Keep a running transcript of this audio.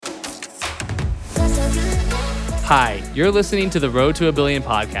Hi, you're listening to the Road to a Billion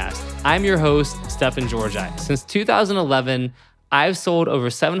podcast. I'm your host, Stefan Georgi. Since 2011, I've sold over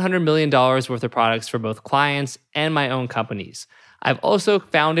 $700 million worth of products for both clients and my own companies. I've also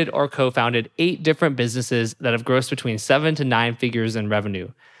founded or co-founded 8 different businesses that have grossed between 7 to 9 figures in revenue.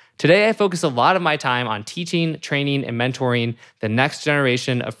 Today, I focus a lot of my time on teaching, training, and mentoring the next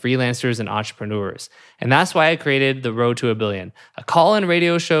generation of freelancers and entrepreneurs. And that's why I created The Road to a Billion, a call-in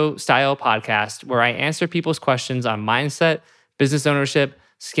radio show style podcast where I answer people's questions on mindset, business ownership,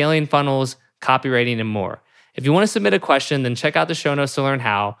 scaling funnels, copywriting, and more. If you want to submit a question, then check out the show notes to learn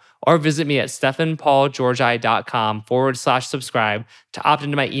how, or visit me at stefanpaulgeorgi.com/subscribe to opt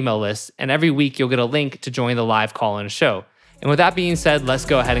into my email list. And every week, you'll get a link to join the live call-in show. And with that being said, let's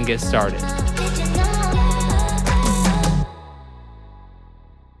go ahead and get started.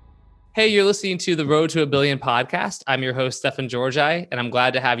 Hey, you're listening to the Road to a Billion podcast. I'm your host, Stefan Georgi, and I'm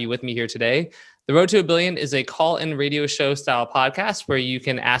glad to have you with me here today. The Road to a Billion is a call-in radio show style podcast where you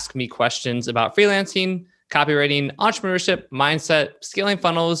can ask me questions about freelancing, copywriting, entrepreneurship, mindset, scaling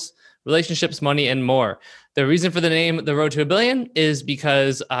funnels, relationships, money, and more. The reason for the name The Road to a Billion is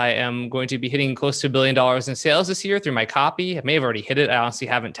because I am going to be hitting close to $1 billion in sales this year through my copy. I may have already hit it. I honestly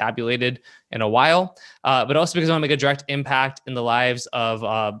haven't tabulated in a while, but also because I want to make a direct impact in the lives of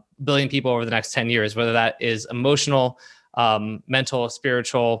a billion people over the next 10 years, whether that is emotional, mental,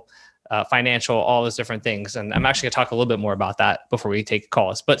 spiritual, financial, all those different things. And I'm actually going to talk a little bit more about that before we take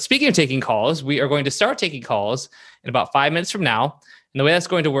calls. But speaking of taking calls, we are going to start taking calls in about 5 minutes from now. And the way that's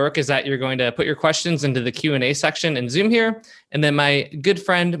going to work is that you're going to put your questions into the Q&A section in Zoom here. And then my good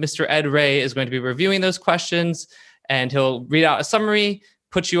friend, Mr. Ed Ray, is going to be reviewing those questions. And he'll read out a summary,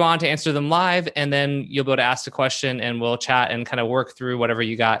 put you on to answer them live. And then you'll be able to ask a question and we'll chat and kind of work through whatever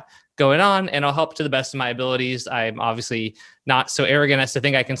you got going on. And I'll help to the best of my abilities. I'm obviously not so arrogant as to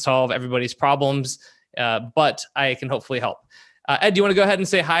think I can solve everybody's problems, but I can hopefully help. Ed, do you want to go ahead and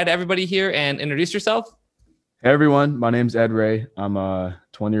say hi to everybody here and introduce yourself? Hey everyone, my name's Ed Ray. I'm a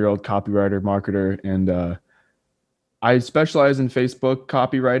 20-year-old copywriter, marketer, and I specialize in Facebook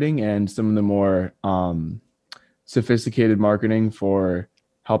copywriting and some of the more sophisticated marketing for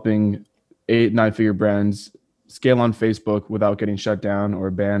helping 8, 9-figure brands scale on Facebook without getting shut down or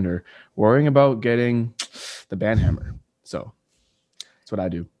banned or worrying about getting the ban hammer. So that's what I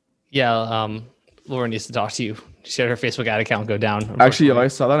do. Yeah, Laura needs to talk to you. She had her Facebook ad account go down. Actually, I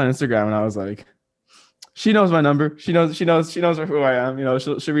saw that on Instagram and I was like, she knows my number. She knows who I am. You know,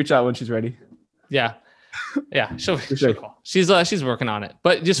 she'll reach out when she's ready. Yeah. She'll call. She's working on it.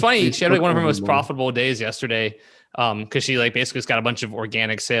 But just funny, she had like one of her most profitable days yesterday. Because she like basically just got a bunch of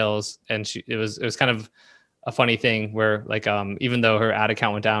organic sales, and it was kind of a funny thing where like even though her ad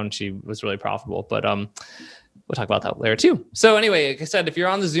account went down, she was really profitable. But we'll talk about that later too. So anyway, like I said, if you're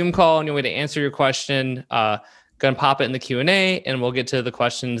on the Zoom call and you want to answer your question, go and pop it in the Q&A, and we'll get to the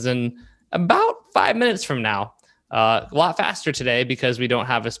questions in about 5 minutes from now. A lot faster today because we don't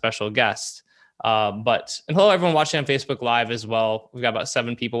have a special guest. And hello, everyone watching on Facebook Live as well. We've got about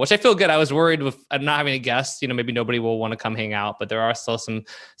 7 people, which I feel good. I was worried with not having a guest. You know, maybe nobody will want to come hang out, but there are still some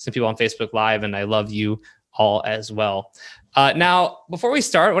people on Facebook Live, and I love you all as well. Now, before we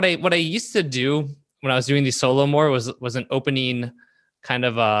start, what I used to do when I was doing these solo more was an opening kind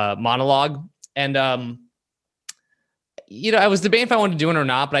of a monologue, and you know, I was debating if I wanted to do it or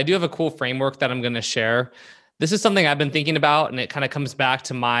not, but I do have a cool framework that I'm going to share. This is something I've been thinking about, and it kind of comes back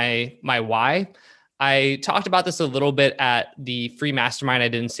to my why. I talked about this a little bit at the free mastermind I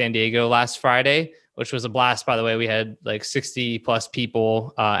did in San Diego last Friday, which was a blast, by the way. We had like 60 plus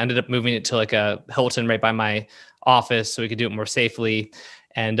people, ended up moving it to like a Hilton right by my office so we could do it more safely,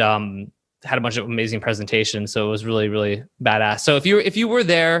 and had a bunch of amazing presentations. So it was really, really badass. So if you were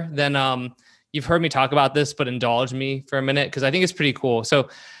there, then you've heard me talk about this, but indulge me for a minute because I think it's pretty cool. So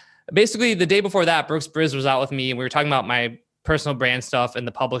basically, the day before that, Brooks Briz was out with me, and we were talking about my personal brand stuff and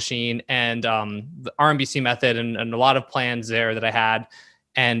the publishing and the RMBC method and a lot of plans there that I had.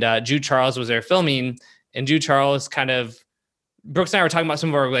 And Jude Charles was there filming, and Jude Charles Brooks and I were talking about some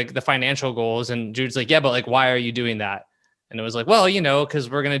of our like the financial goals, and Jude's like, yeah, but like, why are you doing that? And it was like, well, you know, because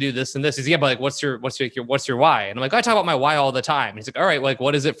we're gonna do this and this. He's yeah, but like, what's your why? And I'm like, I talk about my why all the time. And he's like, all right, like,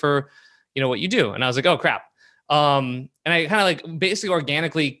 what is it for, you know, what you do? And I was like, oh crap. And I kind of like basically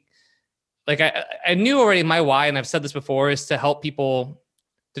organically, like I knew already my why, and I've said this before, is to help people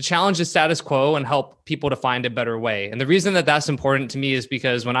to challenge the status quo and help people to find a better way. And the reason that that's important to me is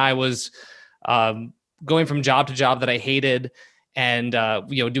because when I was going from job to job that I hated, and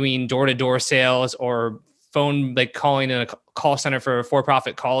you know, doing door-to-door sales or phone, like calling in a call center for a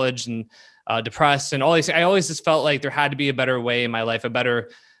for-profit college, and depressed and all these, I always just felt like there had to be a better way in my life, a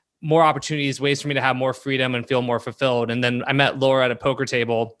better more opportunities, ways for me to have more freedom and feel more fulfilled. And then I met Laura at a poker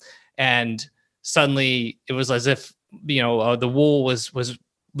table, and suddenly it was as if, the wool was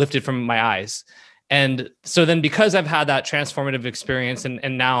lifted from my eyes. And so then, because I've had that transformative experience,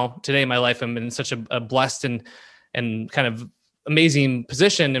 and now today in my life, I'm in such a blessed and kind of amazing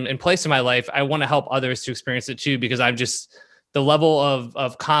position and place in my life, I want to help others to experience it too, because I'm just, the level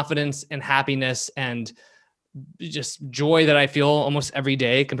of confidence and happiness and just joy that I feel almost every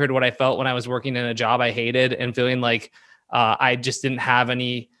day compared to what I felt when I was working in a job I hated and feeling like I just didn't have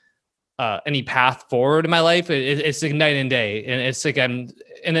any path forward in my life. It's like night and day. And it's like, and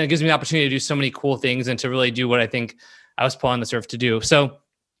it gives me the opportunity to do so many cool things and to really do what I think I was put on this earth to do. So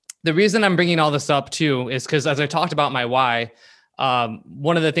the reason I'm bringing all this up too is because, as I talked about my why,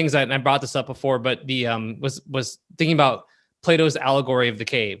 one of the things that, and I brought this up before, but the was thinking about Plato's allegory of the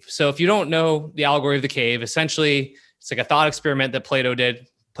cave. So if you don't know the allegory of the cave, essentially it's like a thought experiment that Plato did,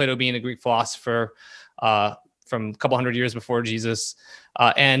 Plato being a Greek philosopher from a couple hundred years before Jesus.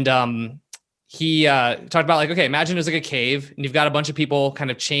 He talked about like, okay, imagine there's like a cave and you've got a bunch of people kind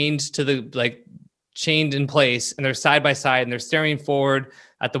of chained in place, and they're side by side and they're staring forward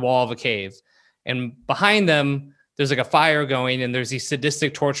at the wall of a cave. And behind them, there's like a fire going, and there's these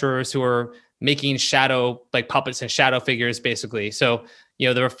sadistic torturers who are making shadow, like puppets and shadow figures, basically. So,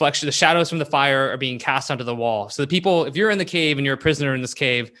 the shadows from the fire are being cast onto the wall. So the people, if you're in the cave and you're a prisoner in this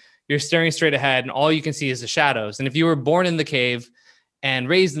cave, you're staring straight ahead and all you can see is the shadows. And if you were born in the cave and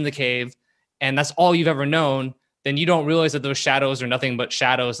raised in the cave, and that's all you've ever known, then you don't realize that those shadows are nothing but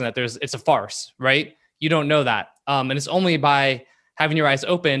shadows and that it's a farce, right? You don't know that. And it's only by having your eyes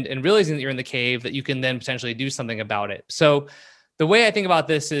opened and realizing that you're in the cave that you can then potentially do something about it. So the way I think about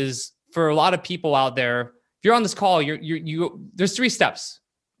this is, for a lot of people out there, if you're on this call, there's 3 steps.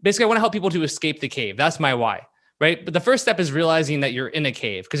 Basically, I want to help people to escape the cave. That's my why, right? But the first step is realizing that you're in a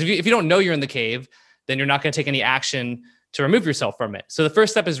cave. Because if you don't know you're in the cave, then you're not going to take any action to remove yourself from it. So the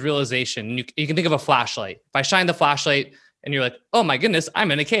first step is realization. You can think of a flashlight. If I shine the flashlight and you're like, oh my goodness,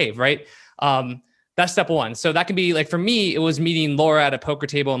 I'm in a cave, right? That's step 1. So that can be like, for me, it was meeting Laura at a poker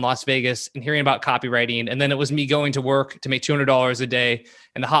table in Las Vegas and hearing about copywriting. And then it was me going to work to make $200 a day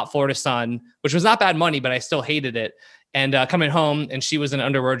in the hot Florida sun, which was not bad money, but I still hated it. And coming home, and she was in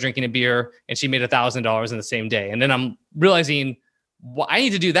underwear drinking a beer, and she made $1,000 in the same day. And then I'm realizing, I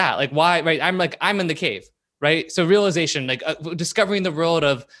need to do that. Like, why? Right? I'm in the cave, right? So realization, like discovering the world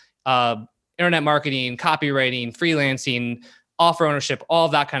of internet marketing, copywriting, freelancing, offer ownership, all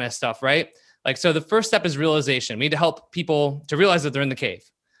of that kind of stuff, right? Like, so the first step is realization. We need to help people to realize that they're in the cave.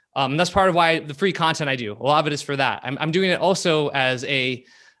 And that's part of why the free content I do, a lot of it is for that. I'm doing it also as a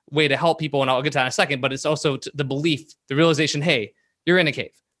way to help people, and I'll get to that in a second, but it's also the belief, the realization, hey, you're in a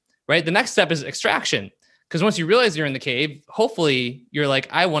cave, right? The next step is extraction. Because once you realize you're in the cave, hopefully you're like,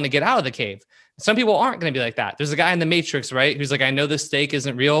 I want to get out of the cave. Some people aren't going to be like that. There's a guy in the Matrix, right? Who's like, I know this steak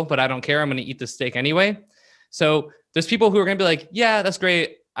isn't real, but I don't care. I'm going to eat the steak anyway. So there's people who are going to be like, yeah, that's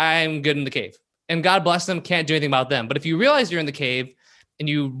great. I'm good in the cave. And God bless them, can't do anything about them. But if you realize you're in the cave and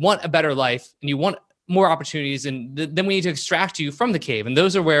you want a better life and you want more opportunities, and then we need to extract you from the cave. And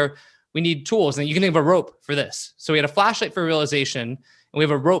those are where we need tools. And you can think of a rope for this. So we had a flashlight for realization, and we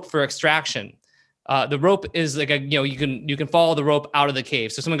have a rope for extraction. The rope is like you can follow the rope out of the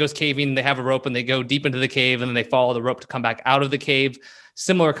cave. So someone goes caving, they have a rope and they go deep into the cave, and then they follow the rope to come back out of the cave.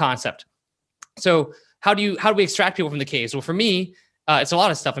 Similar concept. So how do we extract people from the caves? Well, for me, it's a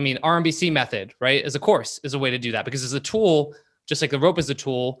lot of stuff. I mean, RMBC method, right, as a course is a way to do that, because it's a tool, just like the rope is a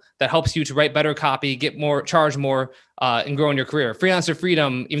tool that helps you to write better copy, get more, charge more, and grow in your career. Freelancer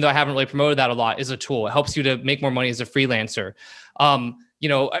Freedom, even though I haven't really promoted that a lot, is a tool. It helps you to make more money as a freelancer. Road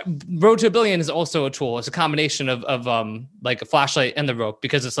to $1 billion is also a tool. It's a combination of like a flashlight and the rope,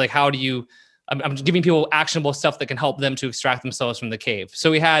 because it's like, I'm giving people actionable stuff that can help them to extract themselves from the cave.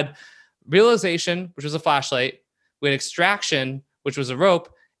 So we had realization, which was a flashlight. We had extraction, which was a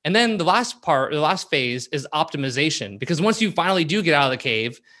rope. And then the last phase is optimization, because once you finally do get out of the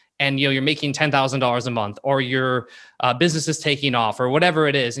cave and you're making $10,000 a month, or your business is taking off, or whatever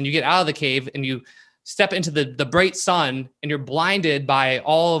it is, and you get out of the cave and you step into the bright sun and you're blinded by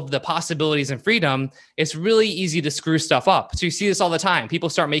all of the possibilities and freedom, it's really easy to screw stuff up. So you see this all the time. People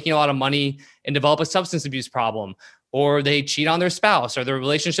start making a lot of money and develop a substance abuse problem, or they cheat on their spouse, or their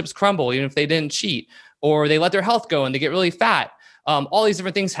relationships crumble even if they didn't cheat, or they let their health go and they get really fat. All these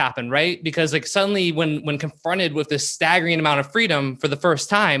different things happen, right? Because like suddenly when confronted with this staggering amount of freedom for the first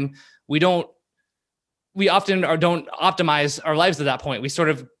time, we often don't optimize our lives at that point. We sort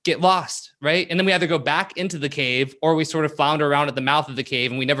of get lost, right? And then we either go back into the cave, or we sort of flounder around at the mouth of the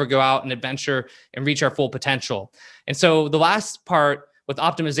cave and we never go out and adventure and reach our full potential. And so the last part with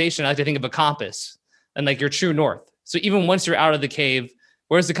optimization, I like to think of a compass and like your true north. So even once you're out of the cave,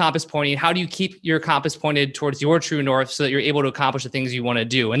 where's the compass pointing? How do you keep your compass pointed towards your true north so that you're able to accomplish the things you want to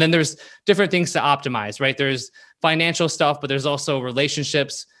do? And then there's different things to optimize, right? There's financial stuff, but there's also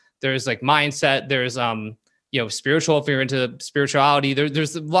relationships. There's like mindset. There's, spiritual, if you're into spirituality,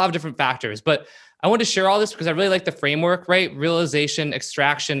 there's a lot of different factors, but I want to share all this because I really like the framework, right? Realization,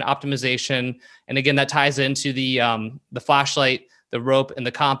 extraction, optimization. And again, that ties into the flashlight, the rope, and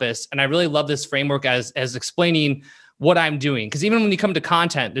the compass. And I really love this framework as explaining what I'm doing. Because even when you come to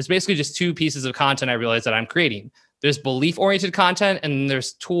content, there's basically just two pieces of content I realize that I'm creating. There's belief-oriented content and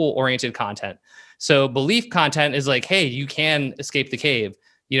there's tool-oriented content. So belief content is like, hey, you can escape the cave.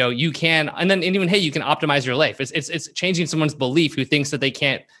 You can, and even, hey, you can optimize your life. It's changing someone's belief who thinks that they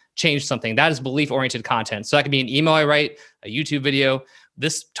can't change something. That is belief-oriented content. So that could be an email I write, a YouTube video,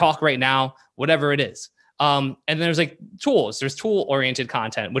 this talk right now, whatever it is. And then there's like tools. There's tool-oriented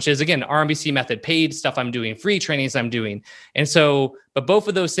content, which is, again, RMBC method, paid stuff I'm doing, free trainings I'm doing. And so, but both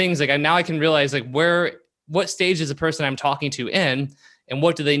of those things, like now I can realize like what stage is the person I'm talking to in, and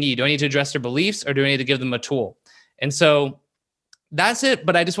what do they need? Do I need to address their beliefs, or do I need to give them a tool? And so that's it.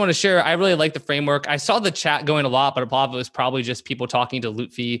 But I just want to share, I really like the framework. I saw the chat going a lot, but a lot of it was probably just people talking to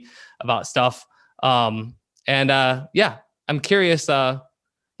Lutfi about stuff. I'm curious. The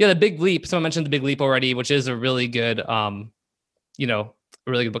Big Leap. Someone mentioned The Big Leap already, which is a really good, a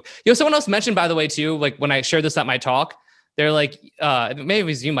really good book. Someone else mentioned, by the way, too, like when I shared this at my talk, they're like, maybe it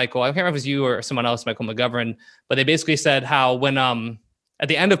was you, Michael. I can't remember if it was you or someone else, Michael McGovern, but they basically said how when at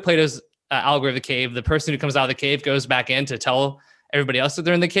the end of Plato's Allegory of the Cave, the person who comes out of the cave goes back in to tell everybody else that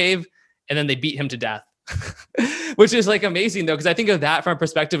they're in the cave, and then they beat him to death, which is like amazing though. Cause I think of that from a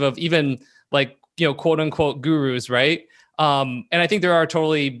perspective of even like, quote unquote gurus. Right. And I think there are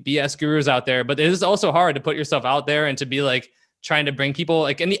totally BS gurus out there, but it is also hard to put yourself out there and to be like trying to bring people,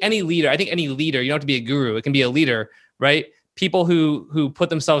 like any leader. I think any leader, you don't have to be a guru. It can be a leader, right? People who put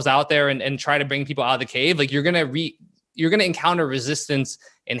themselves out there and try to bring people out of the cave. Like you're going to encounter resistance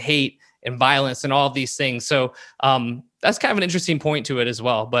and hate and violence and all of these things. So, that's kind of an interesting point to it as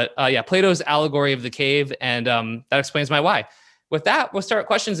well. But Plato's Allegory of the Cave, and that explains my why. With that, we'll start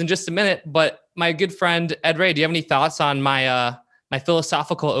questions in just a minute. But my good friend Ed Ray, do you have any thoughts on my my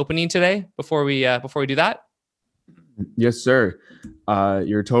philosophical opening today before we do that? Yes, sir.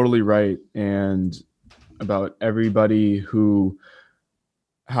 You're totally right. And about everybody who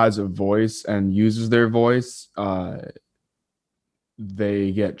has a voice and uses their voice,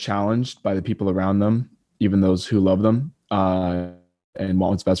 they get challenged by the people around them, even those who love them and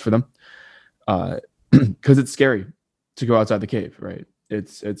want what's best for them. Because it's scary to go outside the cave, right?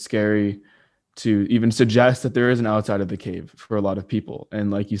 It's scary to even suggest that there is an outside of the cave for a lot of people.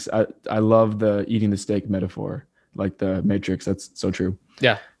 And like you said, I love the eating the steak metaphor, like the Matrix. That's so true.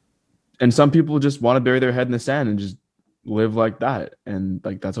 Yeah. And some people just want to bury their head in the sand and just live like that. And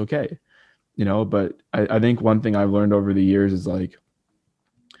like, that's okay. But I think one thing I've learned over the years is like,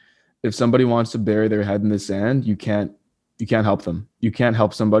 if somebody wants to bury their head in the sand, you can't help them. You can't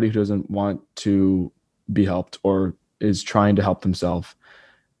help somebody who doesn't want to be helped or is trying to help themselves.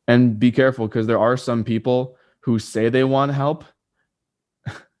 And be careful, because there are some people who say they want help,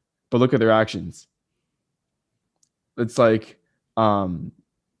 but look at their actions. It's like,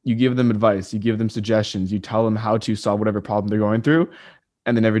 you give them advice, you give them suggestions, you tell them how to solve whatever problem they're going through,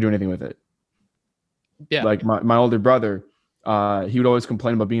 and they never do anything with it. Yeah. Like my older brother, he would always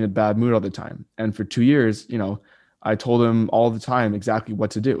complain about being in a bad mood all the time. And for 2 years, I told him all the time exactly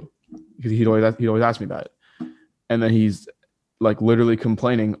what to do, because he'd always ask me about it. And then he's like literally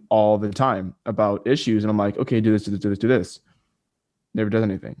complaining all the time about issues. And I'm like, okay, do this, do this, do this, do this. Never does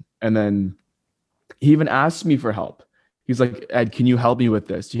anything. And then he even asks me for help. He's like, Ed, can you help me with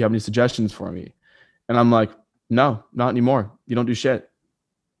this? Do you have any suggestions for me? And I'm like, no, not anymore. You don't do shit.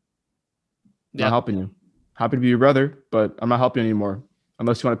 I'm not helping you. Happy to be your brother, but I'm not helping you anymore.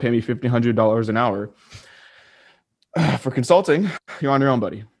 Unless you want to pay me $1,500 an hour for consulting, you're on your own,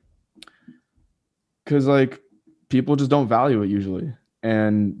 buddy. Because like people just don't value it usually,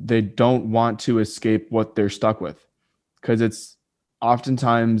 and they don't want to escape what they're stuck with, because it's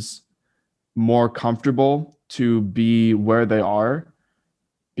oftentimes more comfortable to be where they are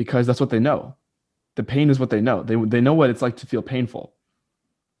because that's what they know. The pain is what they know. They know what it's like to feel painful.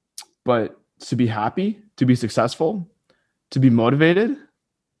 But to be happy, to be successful, to be motivated,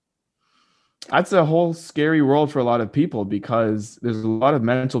 that's a whole scary world for a lot of people, because there's a lot of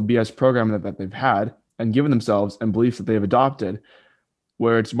mental BS programming that they've had and given themselves and beliefs that they've adopted,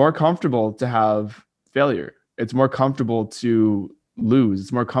 where it's more comfortable to have failure. It's more comfortable to lose.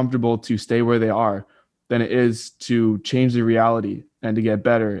 It's more comfortable to stay where they are than it is to change the reality and to get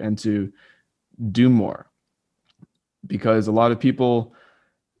better and to do more. Because a lot of people,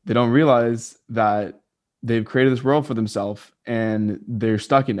 they don't realize that they've created this world for themselves and they're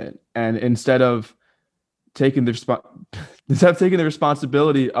stuck in it. And taking the instead of taking the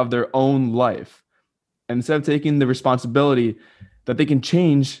responsibility of their own life, and instead of taking the responsibility that they can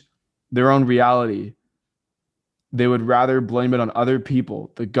change their own reality, they would rather blame it on other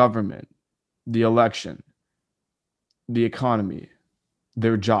people, the government, the election, the economy,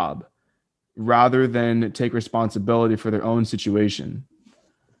 their job, rather than take responsibility for their own situation,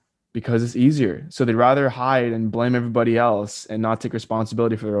 because it's easier. So they'd rather hide and blame everybody else and not take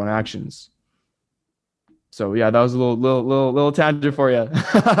responsibility for their own actions. So yeah, that was a little tangent for you.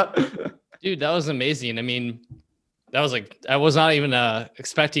 Dude, that was amazing. I mean, that was like, I was not even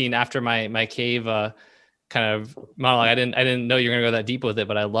expecting after my cave kind of monologue. I didn't know you were gonna go that deep with it,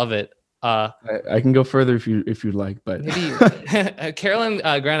 but I love it. I can go further if you'd like, but maybe Carolyn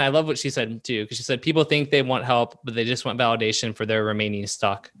Grant, I love what she said too, because she said people think they want help, but they just want validation for their remaining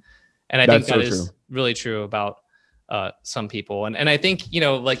stuck. And I think that is really true about some people. And I think, you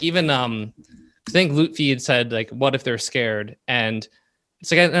know, like even I think Lootfeed said, like, what if they're scared? And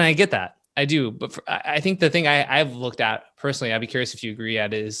it's like, and I get that. I do. But I think the thing I've looked at personally, I'd be curious if you agree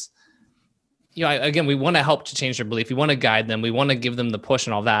at, is, you know, again, we want to help to change their belief. We want to guide them. We want to give them the push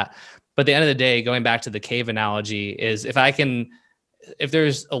and all that. But at the end of the day, going back to the cave analogy, is if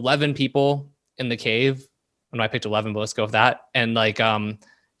there's 11 people in the cave, I picked 11, but let's go with that. And like,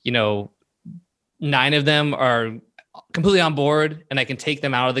 you know, 9 of them are completely on board and I can take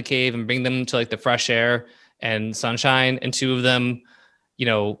them out of the cave and bring them to like the fresh air and sunshine. And 2 of them, you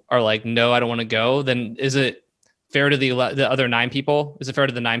know, are like, no, I don't want to go. Then is it fair to the other 9 people? Is it fair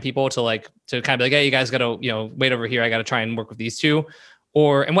to the 9 people to kind of be like, hey, you guys got to, you know, wait over here. I got to try and work with these 2.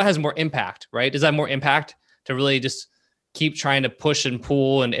 And what has more impact, right? Does that have more impact to really just keep trying to push and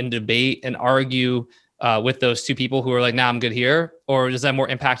pull and debate and argue with those 2 people who are like, nah, I'm good here? Or does that have more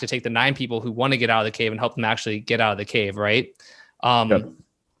impact to take the 9 people who want to get out of the cave and help them actually get out of the cave, right? Yep.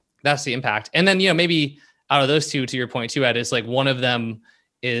 That's the impact. And then, you know, maybe out of those 2, to your point too, Ed, is like one of them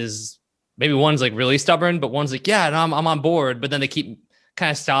is, maybe one's like really stubborn, but one's like, yeah, no, I'm on board. But then they keep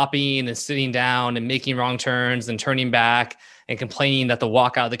kind of stopping and sitting down and making wrong turns and turning back and complaining that the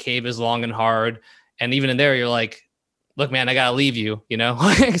walk out of the cave is long and hard. And even in there, you're like, look, man, I gotta leave you, you know,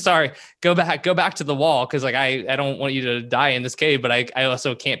 sorry, go back to the wall. Cause like, I don't want you to die in this cave, but I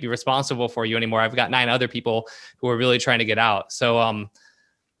also can't be responsible for you anymore. I've got 9 other people who are really trying to get out. So,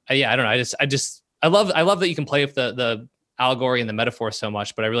 yeah, I don't know. I love that you can play with the allegory and the metaphor so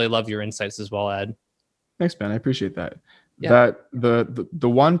much, but I really love your insights as well, Ed. Thanks, man. I appreciate that. Yeah. That the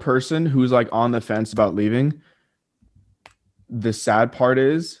one person who's like on the fence about leaving, the sad part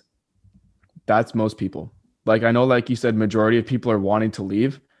is that's most people. Like, I know, like you said, majority of people are wanting to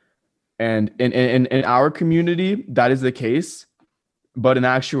leave. And in our community, that is the case. But in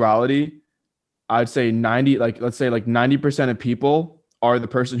actuality, I'd say 90% of people are the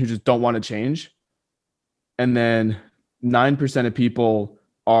person who just don't want to change. And then 9% of people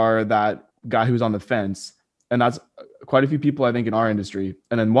are that guy who's on the fence. And that's quite a few people, I think, in our industry.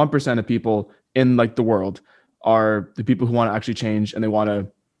 And then 1% of people in like the world are the people who want to actually change and they want to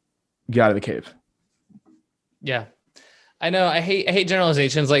get out of the cave. Yeah. I know I hate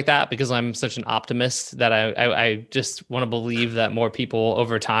generalizations like that because I'm such an optimist that I just want to believe that more people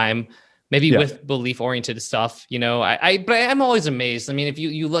over time, maybe with belief oriented stuff, you know, but I'm always amazed. I mean, if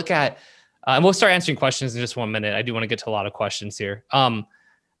you look at, and we'll start answering questions in just 1 minute. I do want to get to a lot of questions here. I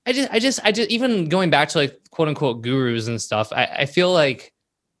just even going back to like quote unquote gurus and stuff, I feel like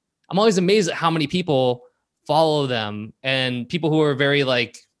I'm always amazed at how many people follow them and people who are very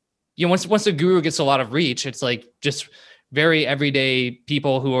like, you know, once a guru gets a lot of reach, it's like just very everyday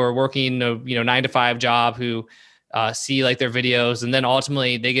people who are working a 9-to-5 job who see like their videos, and then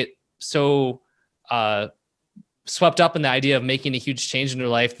ultimately they get so swept up in the idea of making a huge change in their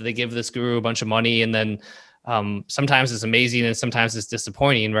life that they give this guru a bunch of money, and then sometimes it's amazing and sometimes it's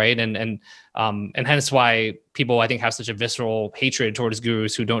disappointing, right? And hence why people, I think, have such a visceral hatred towards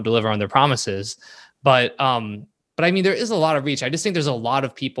gurus who don't deliver on their promises. But I mean, there is a lot of reach. I just think there's a lot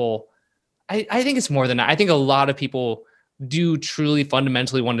of people. I think it's more than that. I think a lot of people do truly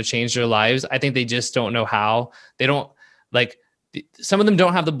fundamentally want to change their lives. I think they just don't know how. They don't like, some of them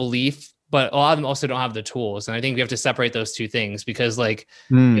don't have the belief, but a lot of them also don't have the tools. And I think we have to separate those two things because like,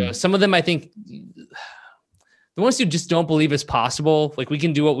 you know, some of them, I think the ones who just don't believe it's possible, like we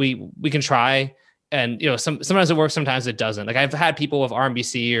can do what we can try. And, you know, sometimes it works, sometimes it doesn't. Like I've had people with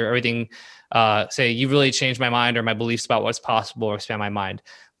RMBC or everything say, you really changed my mind or my beliefs about what's possible or expand my mind.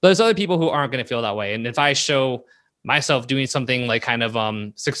 But there's other people who aren't going to feel that way. And if I show myself doing something like kind of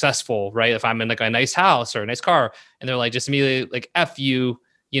successful, right? If I'm in like a nice house or a nice car, and they're like just immediately like F you,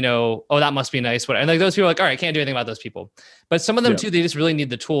 oh, that must be nice. And like those people are like, all right, I can't do anything about those people. But some of them too, they just really need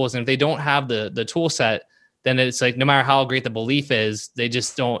the tools. And if they don't have the tool set, then it's like no matter how great the belief is, they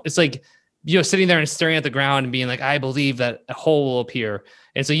just don't. It's like, sitting there and staring at the ground and being like, I believe that a hole will appear.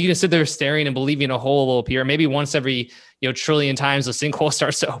 And so you can sit there staring and believing a hole will appear. Maybe once every trillion times the sinkhole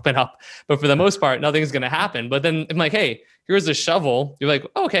starts to open up. But for the most part, nothing's going to happen. But then I'm like, hey, here's a shovel. You're like,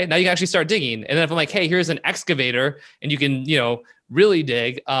 oh, okay, now you can actually start digging. And then if I'm like, hey, here's an excavator and you can, really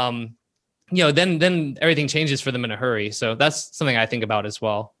dig, then everything changes for them in a hurry. So that's something I think about as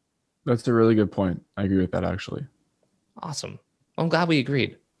well. That's a really good point. I agree with that, actually. Awesome. Well, I'm glad we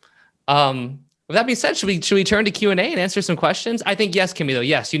agreed. With that being said, should we turn to Q&A and answer some questions? I think yes, Kimmy, though.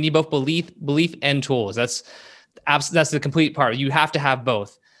 Yes, you need both belief and tools. That's the complete part. You have to have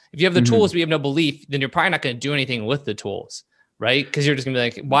both. If you have the tools, but you have no belief, then you're probably not going to do anything with the tools, right? Because you're just going to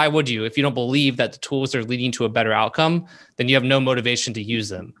be like, why would you? If you don't believe that the tools are leading to a better outcome, then you have no motivation to use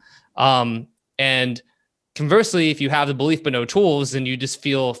them. And conversely, if you have the belief but no tools, then you just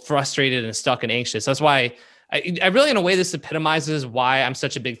feel frustrated and stuck and anxious. That's why I really, in a way, this epitomizes why I'm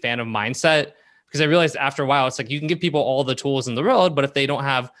such a big fan of mindset, because I realized after a while, it's like you can give people all the tools in the world, but if they don't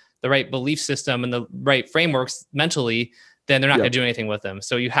have the right belief system and the right frameworks mentally, then they're not going to do anything with them.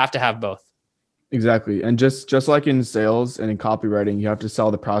 So you have to have both. Exactly. And just like in sales and in copywriting, you have to sell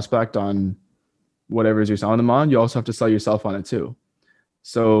the prospect on whatever it is you're selling them on. You also have to sell yourself on it too.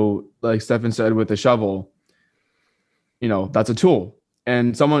 So like Stefan said, with the shovel, that's a tool.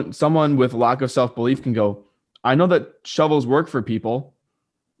 And someone with lack of self-belief can go, I know that shovels work for people.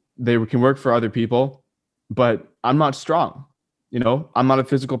 They can work for other people, but I'm not strong. I'm not a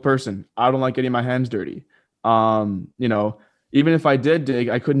physical person. I don't like getting my hands dirty. Even if I did dig,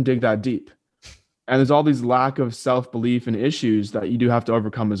 I couldn't dig that deep. And there's all these lack of self-belief and issues that you do have to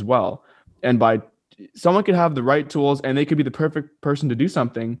overcome as well. And someone could have the right tools and they could be the perfect person to do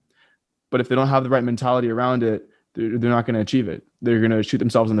something, but if they don't have the right mentality around it, they're not going to achieve it. They're going to shoot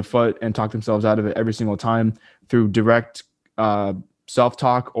themselves in the foot and talk themselves out of it every single time through direct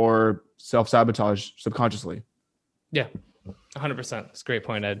self-talk or self-sabotage subconsciously. Yeah, 100%. That's a great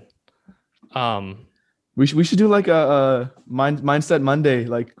point, Ed. We should do like a Mindset Monday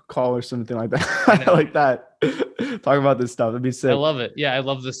like call or something like that. Like that. Talk about this stuff. It'd be sick. I love it. Yeah, I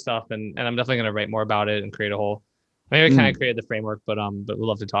love this stuff, and I'm definitely going to write more about it and create a whole. Maybe I kind of created the framework, but we'd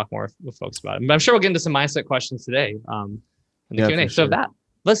love to talk more with folks about it. But I'm sure we'll get into some mindset questions today in the Q&A. So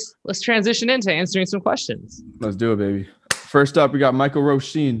let's transition into answering some questions. Let's do it, baby. First up, we got Michael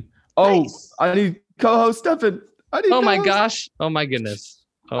Roisin. Oh, nice. I need co-host Stefan. Oh my gosh. Oh my goodness.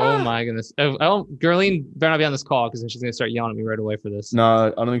 Oh my goodness. Gerline better not be on this call because then she's going to start yelling at me right away for this. No, I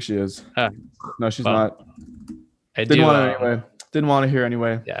don't think she is. No, she's not. Didn't want to hear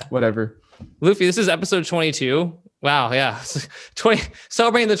anyway. Yeah. Whatever. Luffy, this is episode 22. Wow, yeah. 20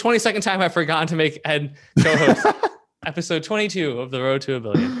 celebrating the 22nd time I've forgotten to make Ed co-host. Episode 22 of the Road to $1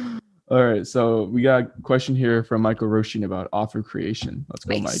 Billion. All right, so we got a question here from Michael Roisin about offer creation. Let's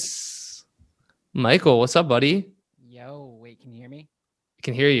go, Mike. Michael, what's up, buddy? Yo, wait, can you hear me? I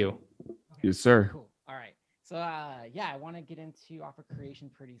can hear you. Okay. Yes, sir. Cool. All right. So, I want to get into offer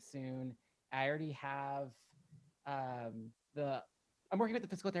creation pretty soon. I already have I'm working with the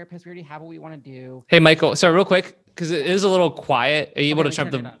physical therapist. We already have what we want to do. Hey, Michael. Sorry, real quick, because it is a little quiet. Are you able to turn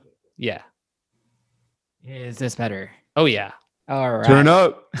the? Yeah. Is this better? Oh yeah. All right. Turn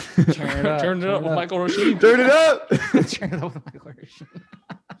up. Turn it up. Turn it up with Michael Roisin. Turn it up. Turn it up with Michael Roisin.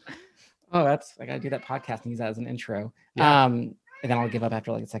 Oh, I gotta do that podcast and use that as an intro. Yeah. And then I'll give up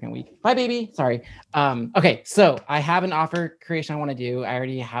after like the second week. Bye, baby. Sorry. Okay, so I have an offer creation I want to do. I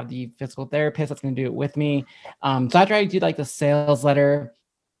already have the physical therapist that's going to do it with me. So after I do like the sales letter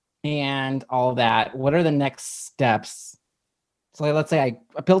and all that, what are the next steps? So like, let's say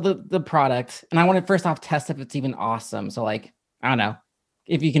I build the product and I want to first off test if it's even awesome. So like, I don't know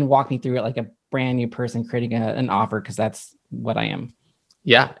if you can walk me through it like a brand new person creating an offer, because that's what I am.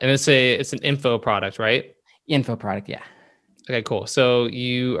 Yeah, and it's an info product, right? Info product, yeah. Okay, cool. So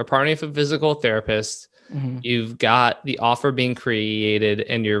you are partnering with a physical therapist. Mm-hmm. You've got the offer being created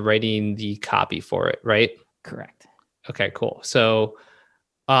and you're writing the copy for it, right? Correct. Okay, cool. So,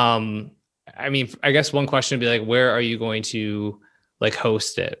 I guess one question would be like, where are you going to like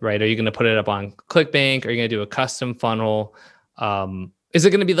host it, right? Are you going to put it up on ClickBank? Are you going to do a custom funnel? Is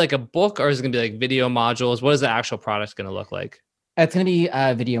it going to be like a book or is it going to be like video modules? What is the actual product going to look like? It's going to be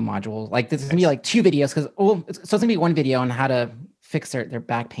a video module. Like this is going to be like 2 videos so it's going to be 1 video on how to fix their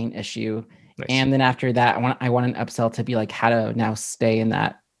back pain issue. Nice. And then after that, I want an upsell to be like how to now stay in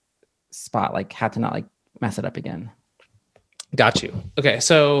that spot, like how to not like mess it up again. Got you. Okay.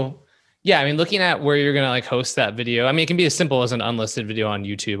 So yeah, I mean, looking at where you're going to like host that video, I mean, it can be as simple as an unlisted video on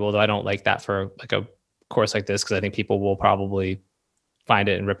YouTube, although I don't like that for like a course like this, because I think people will probably find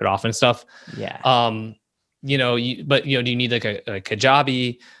it and rip it off and stuff. Yeah. Do you need like a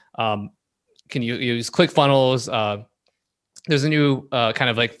Kajabi? Can you use ClickFunnels? There's a new kind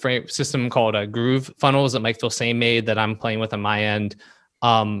of like frame system called Groove Funnels that Mike Filsaime made that I'm playing with on my end.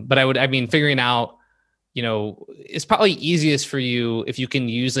 But figuring out, it's probably easiest for you if you can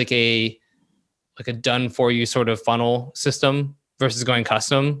use like a done for you sort of funnel system versus going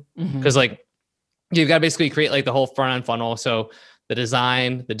custom. Because like you've got to basically create like the whole front end funnel. So the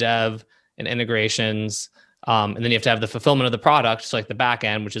design, the dev, and integrations. And then you have to have the fulfillment of the product, so like the back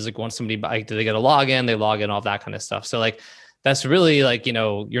end, which is like once somebody do they get a login, they log in, all that kind of stuff. So like that's really like,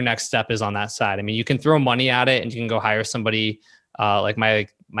 your next step is on that side. I mean, you can throw money at it and you can go hire somebody like my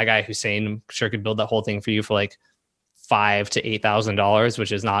guy Hussein, I'm sure could build that whole thing for you for like $5,000 to $8,000,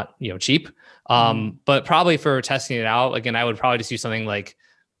 which is not, cheap. But probably for testing it out, again, I would probably just use something like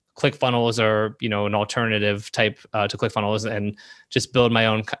ClickFunnels or, an alternative type to ClickFunnels and just build my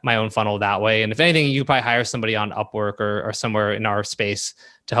own funnel that way. And if anything, you could probably hire somebody on Upwork or somewhere in our space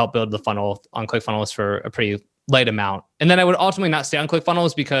to help build the funnel on ClickFunnels for a pretty light amount. And then I would ultimately not stay on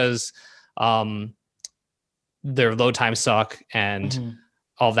ClickFunnels because their load times suck and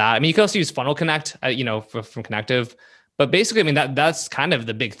all that. I mean, you can also use Funnel Connect, from Connective. But basically, I mean, that's kind of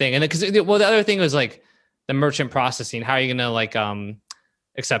the big thing. And because, the other thing was like the merchant processing. How are you going to like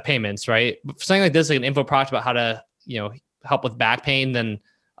accept payments, right? For something like this, like an info product about how to, help with back pain, then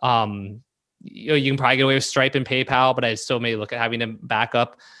you can probably get away with Stripe and PayPal, but I still may look at having a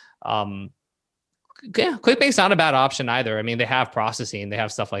backup. ClickBank's not a bad option either. I mean, they have processing, they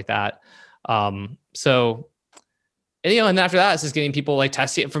have stuff like that. And then after that, it's just getting people like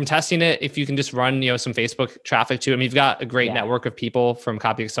testing it. If you can just run, some Facebook traffic to it. I mean, you've got a great network of people from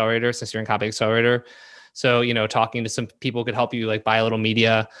Copy Accelerator, since you're in Copy Accelerator. So, talking to some people could help you like buy a little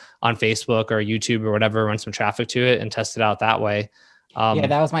media on Facebook or YouTube or whatever, run some traffic to it and test it out that way. That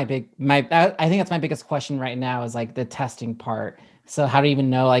was I think that's my biggest question right now is like the testing part. So how do you even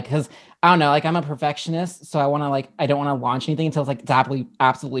know, like, cause I don't know, like I'm a perfectionist. So I don't want to launch anything until it's like it's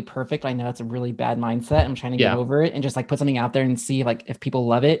absolutely perfect. I know it's a really bad mindset. I'm trying to get over it and just like put something out there and see like if people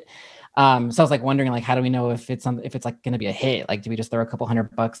love it. So I was like wondering, like, how do we know if it's like going to be a hit? Like, do we just throw a couple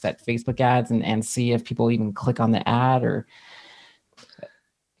 $100 at Facebook ads and see if people even click on the ad or?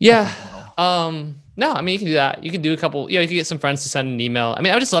 Yeah. No, I mean, you can do that. You can do a couple, you can get some friends to send an email. I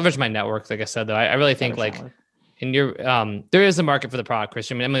mean, I would just leverage my network. Like I said, though, I really think like in your, there is a market for the product,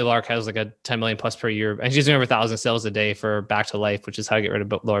 Christian. I mean, Emily Lark has like a 10 million plus per year and she's doing over 1,000 sales a day for Back to Life, which is how to get rid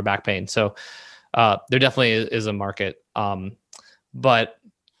of lower back pain. So, there definitely is a market. But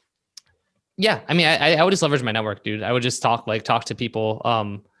yeah, I mean, I would just leverage my network, dude. I would just talk to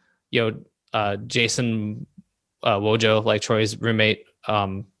people. Jason Wojo, like Troy's roommate,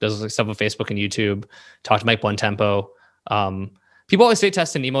 does like stuff with Facebook and YouTube. Talk to Mike Buontempo. People always say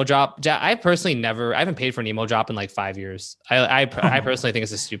test an emo drop. I personally I haven't paid for an emo drop in like 5 years. I personally think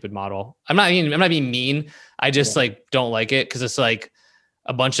it's a stupid model. I'm not being mean. I just like don't like it because it's like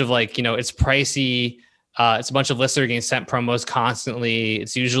a bunch of like, it's pricey. It's a bunch of lists that are getting sent promos constantly.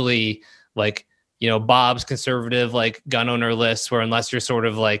 It's usually like, Bob's conservative, like gun owner lists where unless you're sort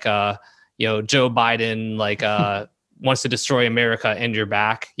of like, Joe Biden, like, wants to destroy America and your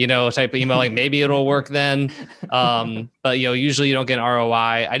back, type of email, like maybe it'll work then. But, usually you don't get an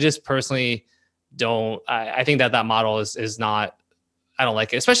ROI. I just personally don't, I think that model is not, I don't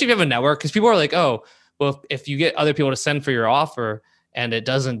like it, especially if you have a network, because people are like, oh, well, if you get other people to send for your offer and it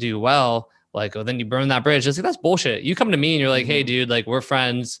doesn't do well, like, oh, then you burn that bridge. It's like, that's bullshit. You come to me and you're like, hey dude, like we're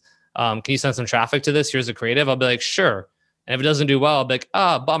friends. Can you send some traffic to this? Here's a creative. I'll be like, sure. And if it doesn't do well, I'll be like,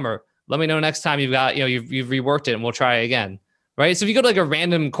 bummer. Let me know next time you've got, you've reworked it and we'll try again. Right. So if you go to like a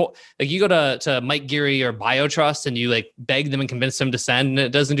random, like you go to Mike Geary or BioTrust and you like beg them and convince them to send and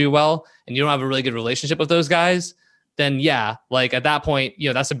it doesn't do well and you don't have a really good relationship with those guys, then yeah, like at that point,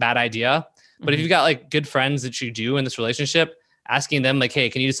 that's a bad idea. But if you've got like good friends that you do in this relationship, asking them like, hey,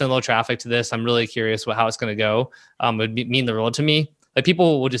 can you send a little traffic to this? I'm really curious how it's going to go. Would mean the world to me. Like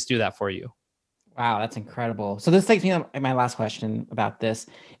people will just do that for you. Wow, that's incredible. So this takes me to my last question about this.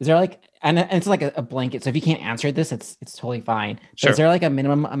 Is there like, and it's like a blanket. So if you can't answer this, it's totally fine. Sure. Is there like a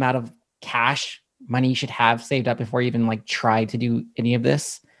minimum amount of cash money you should have saved up before you even like try to do any of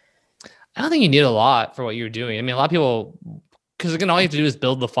this? I don't think you need a lot for what you're doing. I mean, a lot of people, because again, all you have to do is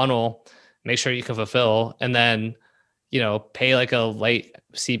build the funnel, make sure you can fulfill, and then, pay like a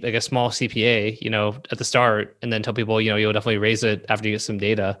small CPA, at the start, and then tell people, you'll definitely raise it after you get some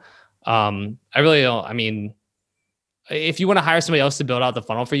data. I really don't. I mean, if you want to hire somebody else to build out the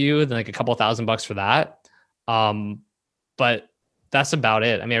funnel for you, then like a couple $1,000 for that. But that's about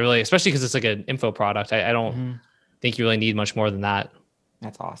it. I mean, I really, especially because it's like an info product. I don't think you really need much more than that.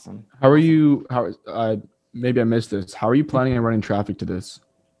 That's awesome. How are you? Maybe I missed this. How are you planning on running traffic to this?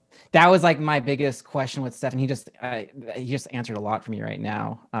 That was like my biggest question with Stefan. He just answered a lot for me right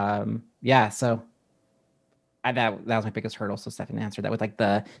now. So that was my biggest hurdle. So Stefan answered that with like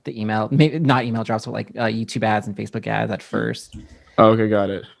the email, maybe not email drops, but like YouTube ads and Facebook ads at first. Oh, okay, got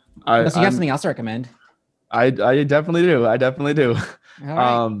it. Unless you have something else to recommend. I definitely do.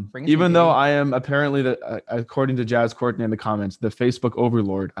 Right. Even though I am apparently according to Jazz Courtney in the comments, the Facebook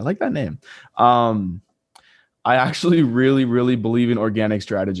overlord. I like that name. I actually really, really believe in organic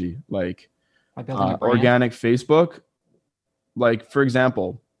strategy, like organic Facebook. Like, for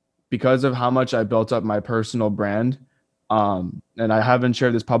example, because of how much I built up my personal brand, and I haven't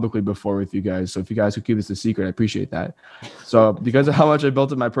shared this publicly before with you guys. So if you guys could keep this a secret, I appreciate that. So because of how much I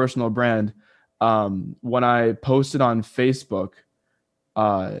built up my personal brand, when I posted on Facebook,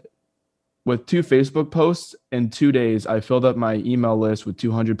 with 2 Facebook posts in 2 days, I filled up my email list with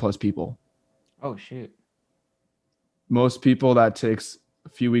 200 plus people. Oh, shoot. Most people that takes a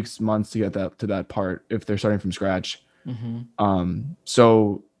few weeks, months to get to that part if they're starting from scratch.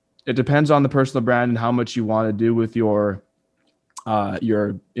 So it depends on the personal brand and how much you want to do with your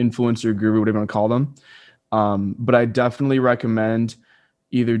influencer guru, whatever you want to call them. But I definitely recommend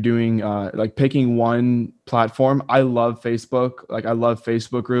either doing like picking one platform. I love Facebook. Like I love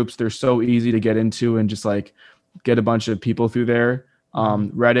Facebook groups. They're so easy to get into and just like get a bunch of people through there.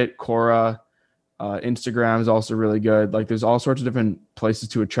 Reddit, Quora, Instagram is also really good. Like there's all sorts of different places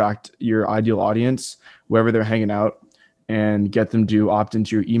to attract your ideal audience wherever they're hanging out and get them to opt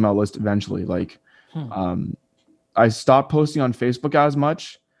into your email list eventually. Like I stopped posting on Facebook as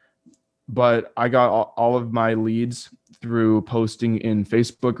much, but I got all of my leads through posting in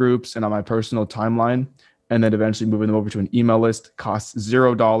Facebook groups and on my personal timeline, and then eventually moving them over to an email list. Costs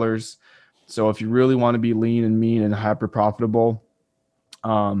 $0. So if you really want to be lean and mean and hyper profitable,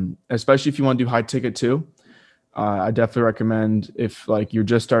 especially if you want to do high ticket too, I definitely recommend, if like you're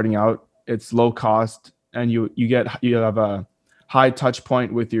just starting out, it's low cost and you have a high touch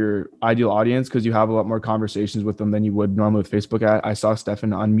point with your ideal audience because you have a lot more conversations with them than you would normally with Facebook. I saw Stefan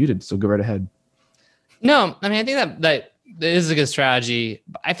unmuted, so go right ahead. No, I mean, I think that is a good strategy.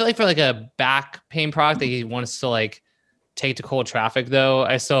 I feel like for like a back pain product that he wants to like take to cold traffic though,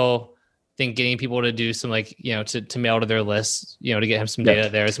 I still think getting people to do some like, to mail to their lists, to get him some data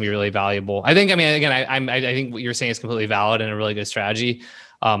there is gonna be really valuable. I think, I mean, again, I think what you're saying is completely valid and a really good strategy.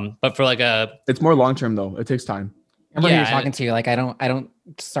 But for like it's more long-term though. It takes time. I remember you're talking to you, like, I don't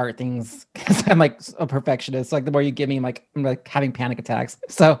start things because I'm like a perfectionist. Like the more you give me, I'm like having panic attacks.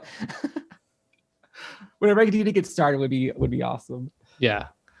 So whatever I can do to get started would be awesome. Yeah.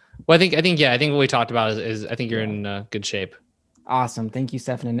 Well, I think what we talked about is I think you're in good shape. Awesome. Thank you,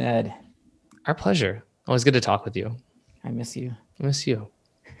 Stefan and Ed. Our pleasure. Always good to talk with you. I miss you. All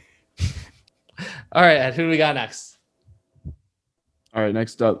right, Ed, who do we got next? All right,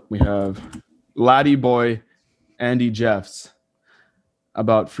 next up we have Laddie Boy Andy Jeffs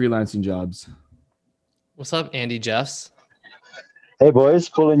about freelancing jobs. What's up, Andy Jeffs? Hey boys,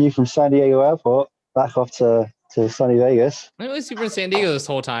 calling you from San Diego Airport, back off to sunny Vegas. I realized you were in San Diego this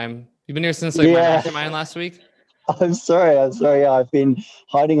whole time. You've been here since my mastermind last week. I'm sorry. Yeah, I've been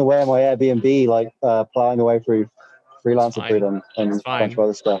hiding away on my Airbnb, like plowing away through Freelancer Freedom and a bunch of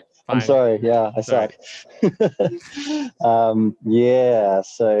other stuff. Fine. I'm sorry. Yeah, I suck.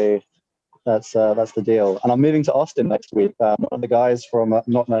 So that's the deal. And I'm moving to Austin next week. One of the guys from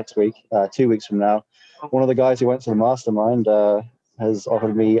not next week, 2 weeks from now, one of the guys who went to the mastermind has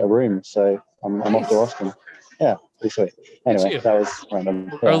offered me a room. So I'm off to Austin. Yeah, pretty sweet. Anyway, that was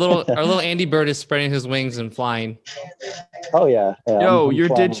random. Yeah. Our little Andy Bird is spreading his wings and flying. Oh yeah. Yo, you're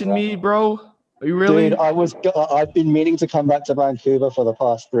ditching me, bro? Are you really? Dude, I've been meaning to come back to Vancouver for the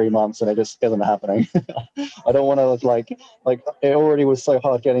past 3 months, and it just isn't happening. I don't want to look like it already was so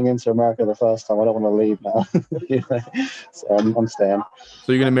hard getting into America the first time. I don't want to leave now. So I'm staying.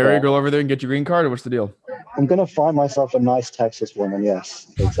 So you're gonna marry a girl over there and get your green card, or what's the deal? I'm gonna find myself a nice Texas woman.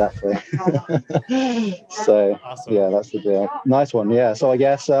 Yes, exactly. So awesome. Yeah, that's the deal. Nice one. Yeah. So I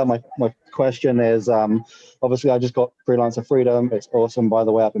guess my question is, obviously I just got Freelancer Freedom. It's awesome. By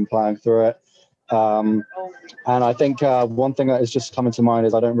the way, I've been playing through it. And I think one thing that is just coming to mind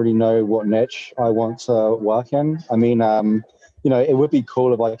is I don't really know what niche I want to work in. I mean, it would be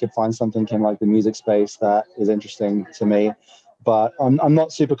cool if I could find something in like the music space that is interesting to me, but I'm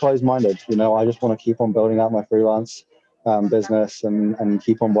not super closed-minded. I just want to keep on building out my freelance. business and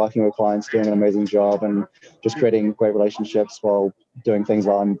keep on working with clients, doing an amazing job, and just creating great relationships while doing things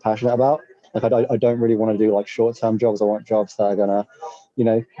that I'm passionate about. Like I don't really want to do like short-term jobs. I want jobs that are gonna,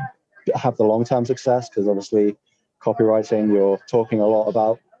 have the long-term success, because obviously copywriting, you're talking a lot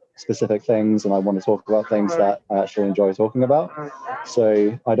about specific things, and I want to talk about things that I actually enjoy talking about.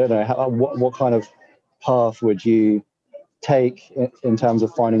 So I don't know what kind of path would you take in terms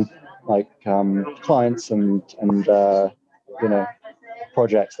of finding like clients and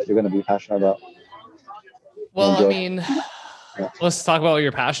projects that you're going to be passionate about. Well, I mean, let's talk about what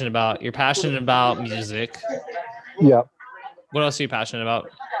you're passionate about. You're passionate about music. Yeah. What else are you passionate about?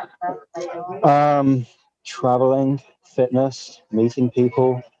 Traveling, fitness, meeting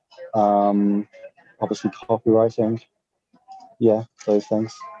people, obviously copywriting. Yeah, those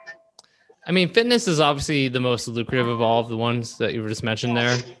things. I mean, fitness is obviously the most lucrative of all of the ones that you just mentioned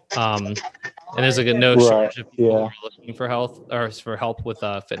there. And there's like a no shortage of people who are looking for health or for help with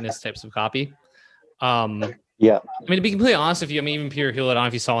fitness types of copy. Yeah. I mean, to be completely honest with you, I mean, even Peter Hewlett, I don't know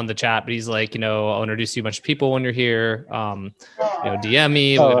if you saw in the chat, but he's like, I'll introduce you to a bunch of people when you're here. DM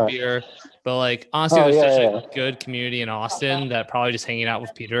me, we'll get a beer. But like, honestly, there's such a good community in Austin that probably just hanging out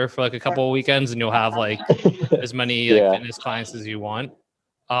with Peter for like a couple of weekends and you'll have like as many fitness clients as you want.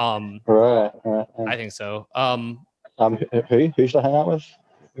 Right. I think so. Who should I hang out with?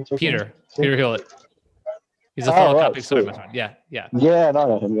 Peter Hewlett. He's a fellow copy experiment. Yeah. Yeah, no, I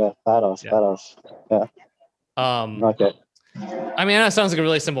know him. Yeah, badass. Yeah. Okay. I mean, that sounds like a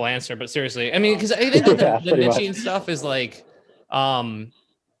really simple answer, but seriously, I mean, because I think that the niching stuff is like, of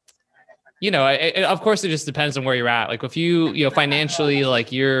course, it just depends on where you're at. Like, if you financially,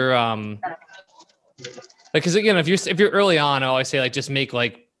 like you're, like, because again, if you're early on, I always say like just make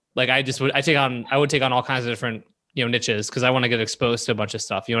I would take on all kinds of different niches because I want to get exposed to a bunch of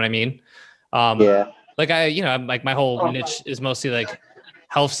stuff. You know what I mean? Like like my whole niche is mostly like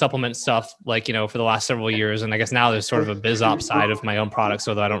health supplement stuff, like, for the last several years. And I guess now there's sort of a biz op side of my own products,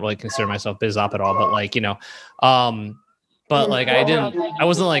 although I don't really consider myself biz op at all, but like, but like, I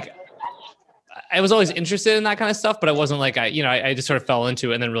was always interested in that kind of stuff, but it wasn't like I just sort of fell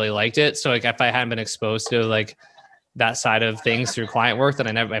into it and then really liked it. So like, if I hadn't been exposed to like that side of things through client work,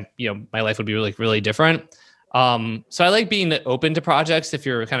 then my life would be really, really different. So I like being open to projects if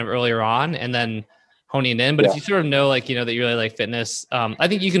you're kind of earlier on and then honing in. But if you sort of know, like, that you really like fitness, I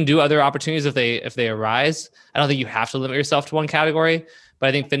think you can do other opportunities if they arise. I don't think you have to limit yourself to one category, but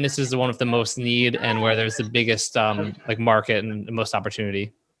I think fitness is the one with the most need and where there's the biggest like market and the most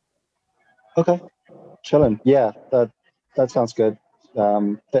opportunity. Okay. Chilling. Yeah, that sounds good.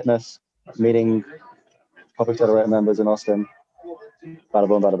 Fitness, meeting Public Federator members in Austin. Bada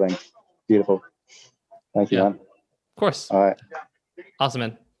boom, bada bing. Beautiful. Thank you, man. Of course. All right. Awesome,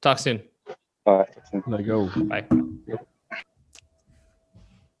 man. Talk soon. All right. Let go. Bye.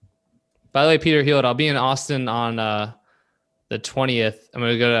 By the way, Peter Hewlett, I'll be in Austin on the 20th.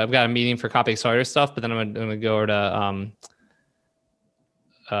 I've got a meeting for Copy Accelerator stuff, but then I'm gonna go over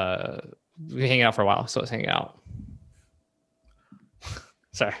to we hang out for a while. So let's hang out.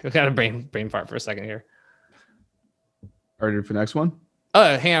 Sorry, we got a brain fart for a second here. Ready for the next one?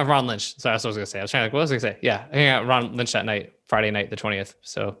 Oh, hang out with Ron Lynch. Sorry, that's what I was gonna say. I was trying to, what was I gonna say? Yeah, hang out with Ron Lynch that night, Friday night, the 20th.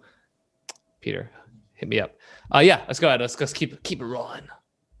 So Peter, hit me up. Yeah, let's go ahead. Let's keep it rolling.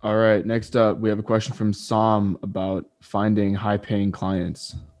 All right. Next up, we have a question from Sam about finding high-paying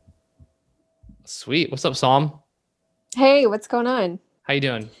clients. Sweet. What's up, Sam? Hey, what's going on? How you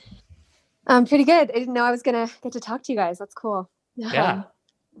doing? Pretty good. I didn't know I was gonna get to talk to you guys. That's cool. Yeah.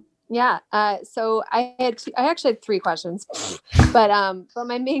 Yeah. So I actually had 3 questions, but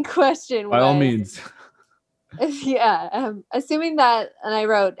my main question was, by all means. Yeah. Assuming that, and I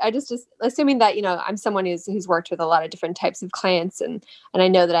wrote, assuming that, I'm someone who's worked with a lot of different types of clients and I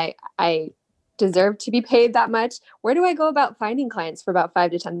know that I deserve to be paid that much. Where do I go about finding clients for about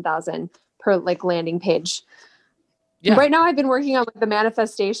 5,000 to 10,000 per like landing page? Yeah. Right now I've been working on the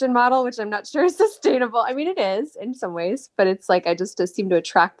manifestation model, which I'm not sure is sustainable. I mean, it is in some ways, but it's like, I just seem to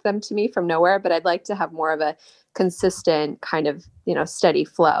attract them to me from nowhere, but I'd like to have more of a consistent kind of, steady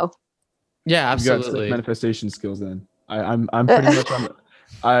flow. Yeah, absolutely. You got manifestation skills then. I'm pretty much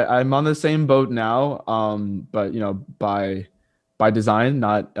I'm on the same boat now. But by design,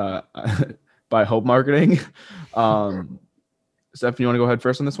 not by hope marketing. Steph, you want to go ahead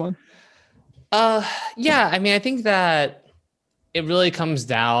first on this one? Yeah, I mean, I think that it really comes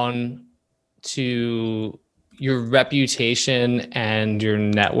down to your reputation and your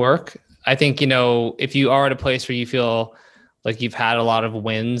network. I think, if you are at a place where you feel like you've had a lot of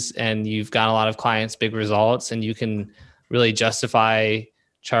wins and you've got a lot of clients, big results, and you can really justify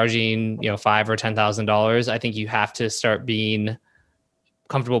charging, $5,000 or $10,000, I think you have to start being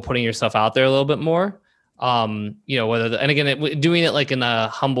comfortable putting yourself out there a little bit more. And again, doing it like in a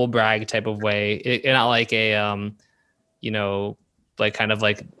humble brag type of way, not like a, like kind of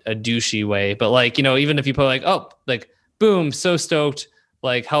like a douchey way, but like, even if you put like, oh, like, boom, so stoked,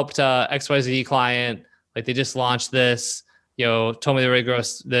 like helped XYZ client, like they just launched this, told me they were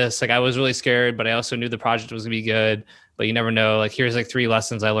gross this, like I was really scared, but I also knew the project was gonna be good, but you never know, like here's like 3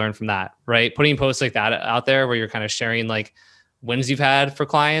 lessons I learned from that, right? Putting posts like that out there where you're kind of sharing like wins you've had for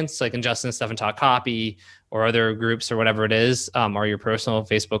clients, like in Justin Stuff and Talk Copy or other groups or whatever it is, or your personal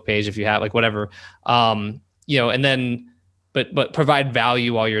Facebook page if you have, like whatever, and then but provide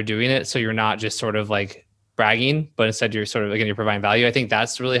value while you're doing it, so you're not just sort of like bragging, but instead you're sort of, again, you're providing value. I think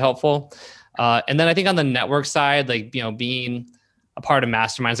that's really helpful. And then I think on the network side, like, being a part of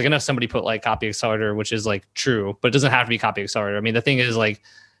masterminds, like I know somebody put like Copy Accelerator, which is like true, but it doesn't have to be Copy Accelerator. I mean, the thing is like,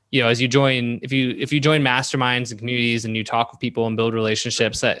 as you join, if you join masterminds and communities and you talk with people and build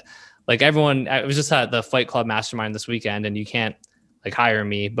relationships, that like everyone, I was just at the Fight Club mastermind this weekend, and you can't like hire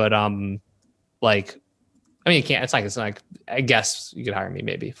me, but like, I mean, you can't, it's like, I guess you could hire me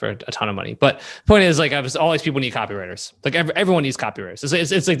maybe for a ton of money. But the point is, like, all these people need copywriters. Like everyone needs copywriters.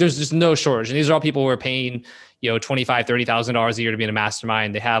 It's like, there's just no shortage. And these are all people who are paying, $25,000, $30,000 a year to be in a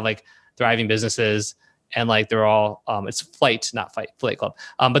mastermind. They have like thriving businesses, and like, they're all, it's Fight Club.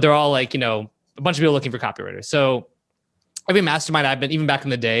 But they're all like, a bunch of people looking for copywriters. So every mastermind I've been, even back in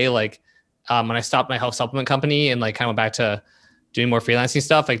the day, like when I stopped my health supplement company and like kind of went back to doing more freelancing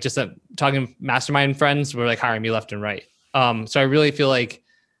stuff, like just talking mastermind friends were like hiring me left and right. So I really feel like,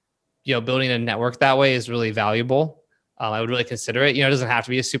 building a network that way is really valuable. I would really consider it. It doesn't have to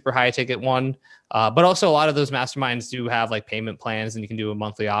be a super high ticket one, but also a lot of those masterminds do have like payment plans, and you can do a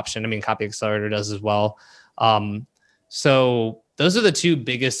monthly option. I mean, Copy Accelerator does as well. So those are the 2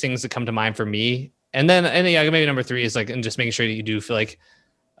 biggest things that come to mind for me. And then, maybe number 3 is like, and just making sure that you do feel like,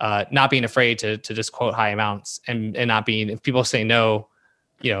 not being afraid to just quote high amounts, and not being, if people say no,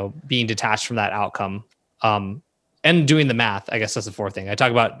 being detached from that outcome, and doing the math. I guess that's the 4th thing. I talk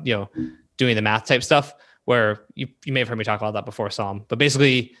about, doing the math type stuff, where you may have heard me talk about that before, Sam, but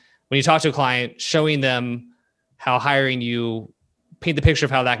basically when you talk to a client, showing them how hiring you, paint the picture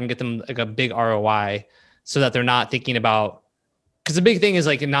of how that can get them like a big ROI, so that they're not thinking about, because the big thing is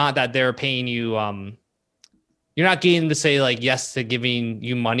like, not that they're paying you, you're not getting them to say like yes to giving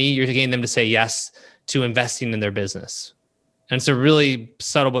you money. You're getting them to say yes to investing in their business. And it's a really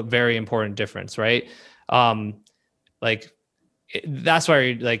subtle but very important difference, right? That's why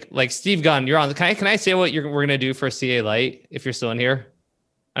you're like Steve Gunn, you're on. Can I say what we're gonna do for CA Light if you're still in here?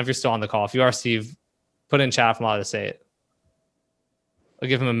 If you're still on the call, if you are, Steve, put in chat if I'm allowed to say it. I'll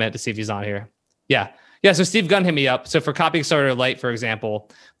give him a minute to see if he's on here. Yeah. So Steve Gunn hit me up. So for Copy Accelerator Light, for example,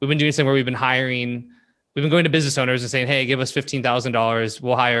 we've been doing something where we've been going to business owners and saying, hey, give us $15,000.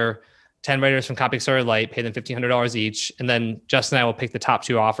 We'll hire 10 writers from Copy Accelerator Light, pay them $1,500 each. And then Justin and I will pick the top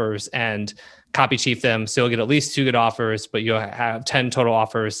 2 offers and copy chief them. So you'll get at least 2 good offers, but you'll have 10 total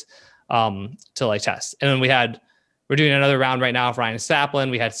offers to like test. And then we're doing another round right now with Ryan Saplin.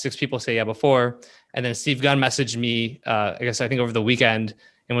 We had 6 people say yeah before. And then Steve Gunn messaged me, I think over the weekend,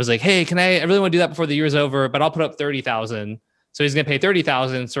 and was like, hey, I really want to do that before the year's over, but I'll put up 30,000. So he's going to pay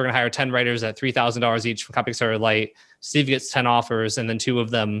 30,000. So we're going to hire 10 writers at $3,000 each from Copy Accelerator Light. Steve gets 10 offers, and then 2 of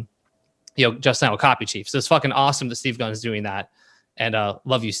them, just now copy chief. So it's fucking awesome that Steve Gunn's doing that. And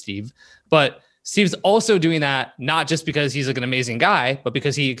love you, Steve. But Steve's also doing that not just because he's like an amazing guy, but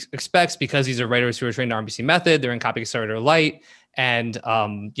because he expects, because these are writers who are trained in RBC method, they're in Copy Accelerator Light, and Justin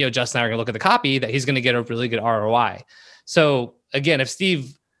and I are going to look at the copy, that he's going to get a really good ROI. So again, if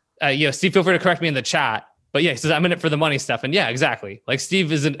Steve, Steve, feel free to correct me in the chat. But yeah, he says, I'm in it for the money stuff. And yeah, exactly. Like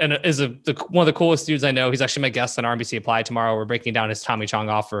Steve is one of the coolest dudes I know. He's actually my guest on RBC Apply tomorrow. We're breaking down his Tommy Chong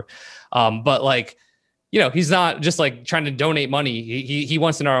offer. But like, he's not just like trying to donate money. He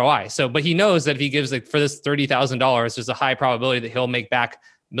wants an ROI. So, but he knows that if he gives like for this $30,000, there's a high probability that he'll make back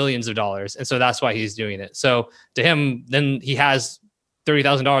millions of dollars. And so that's why he's doing it. So to him, then he has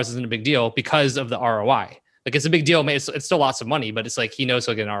 $30,000 isn't a big deal because of the ROI. Like it's a big deal. It's still lots of money, but it's like, he knows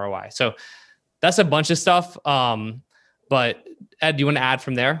he'll get an ROI. So that's a bunch of stuff. But Ed, do you want to add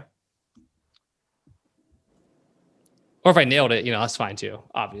from there? Or if I nailed it, that's fine too,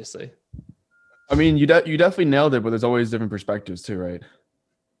 obviously. I mean, you definitely nailed it, but there's always different perspectives too, right?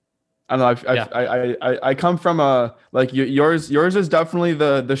 I don't know. I come from yours is definitely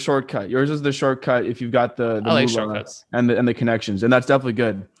the shortcut. Yours is the shortcut if you've got the I like shortcuts and the connections, and that's definitely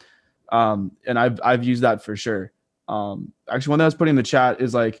good. And I've used that for sure. Actually, one that I was putting in the chat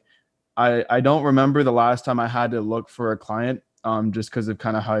is like, I don't remember the last time I had to look for a client just because of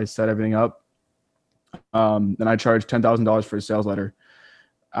kind of how I set everything up. And I charge $10,000 for a sales letter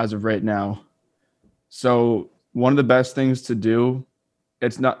as of right now. So one of the best things to do,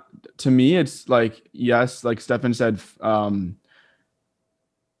 it's not, to me, it's like, yes, like Stefan said, it's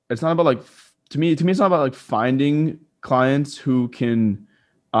not about like, to me, it's not about like finding clients who can,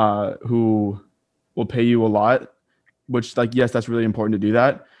 who will pay you a lot, which like, yes, that's really important to do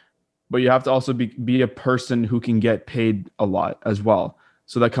that. But you have to also be a person who can get paid a lot as well.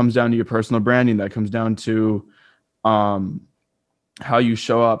 So that comes down to your personal branding. That comes down to how you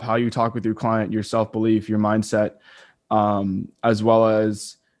show up, how you talk with your client, your self-belief, your mindset, as well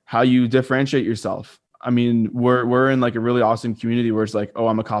as how you differentiate yourself. I mean, we're in like a really awesome community where it's like, oh,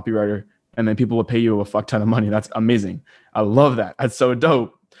 I'm a copywriter, and then people will pay you a fuck ton of money. That's amazing. I love that. That's so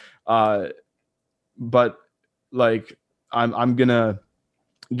dope. But like, I'm gonna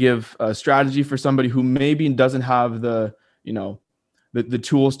give a strategy for somebody who maybe doesn't have the, you know, the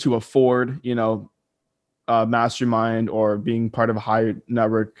tools to afford, you know, mastermind or being part of a high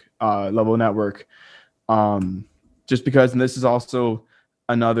network level network. Just because, and this is also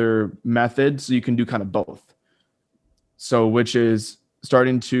another method, so you can do kind of both. So, which is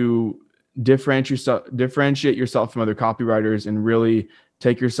starting to differentiate yourself from other copywriters and really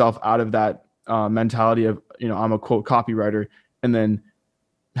take yourself out of that mentality of, you know, I'm a quote copywriter, and then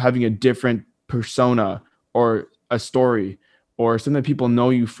having a different persona or a story or something that people know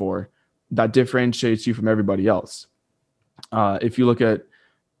you for that differentiates you from everybody else. If you look at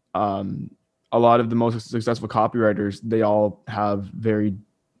a lot of the most successful copywriters, they all have very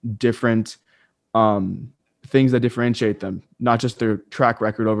different things that differentiate them, not just their track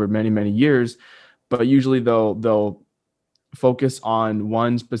record over many, many years, but usually they'll focus on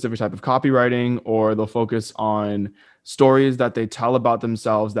one specific type of copywriting, or they'll focus on stories that they tell about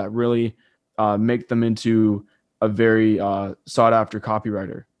themselves that really make them into a very sought after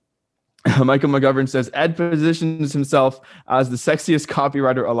copywriter. Michael McGovern says, Ed positions himself as the sexiest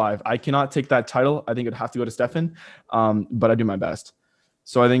copywriter alive. I cannot take that title. I think it'd have to go to Stefan, but I do my best.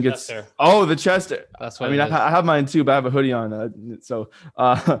 So I think it's, oh, the chest. That's what I mean. I have mine too, but I have a hoodie on. So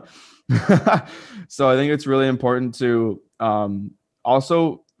I think it's really important to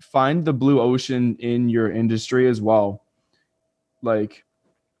also find the blue ocean in your industry as well. Like,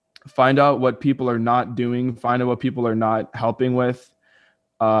 find out what people are not doing, find out what people are not helping with,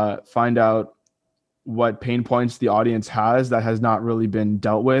 find out what pain points the audience has that has not really been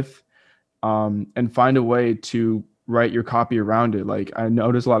dealt with, and find a way to write your copy around it. Like, I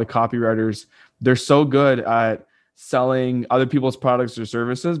notice a lot of copywriters, they're so good at selling other people's products or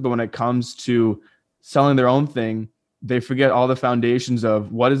services, but when it comes to selling their own thing, they forget all the foundations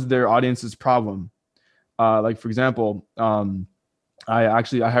of what is their audience's problem. Like, for example, I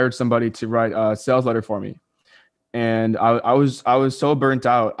hired somebody to write a sales letter for me. And I was so burnt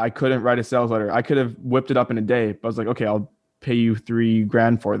out. I couldn't write a sales letter. I could have whipped it up in a day, but I was like, okay, I'll pay you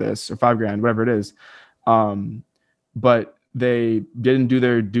 $3,000 for this, or $5,000, whatever it is. But they didn't do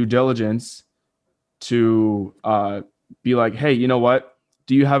their due diligence to be like, hey, you know what?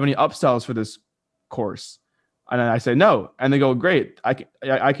 Do you have any upsells for this course? And I say no. And they go, great. I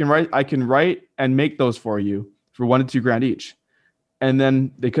can write and make those for you for $1,000 to $2,000 each. And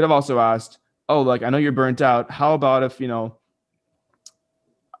then they could have also asked, oh, like, I know you're burnt out. How about if, you know,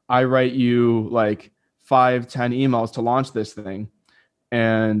 I write you like 5-10 emails to launch this thing,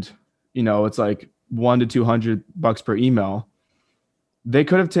 and, you know, it's like $100 to $200 per email. They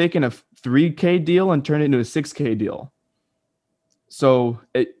could have taken a $3,000 deal and turned it into a $6,000 deal. So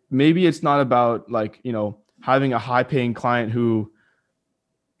maybe it's not about, like, you know, having a high paying client who,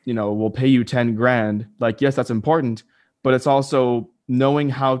 you know, will pay you $10,000. Like, yes, that's important, but it's also knowing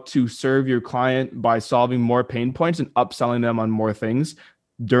how to serve your client by solving more pain points and upselling them on more things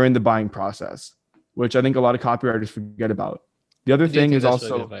during the buying process, which I think a lot of copywriters forget about. The other thing is also,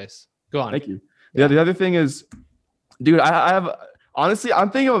 really advice. Go on. Thank you. Yeah. The other thing is, dude, I have, honestly, I'm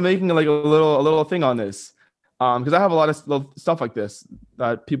thinking of making like a little thing on this. Because I have a lot of stuff like this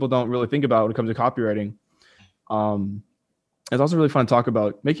that people don't really think about when it comes to copywriting. It's also really fun to talk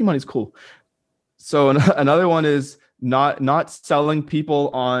about. Making money is cool. So another one is not selling people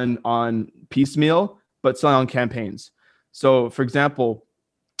on piecemeal, but selling on campaigns. So, for example,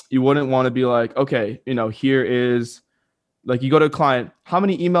 you wouldn't want to be like, okay, you know, here is, like, you go to a client, how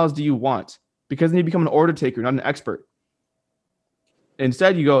many emails do you want? Because then you become an order taker, not an expert.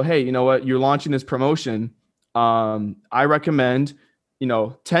 Instead, you go, hey, you know what? You're launching this promotion. I recommend, you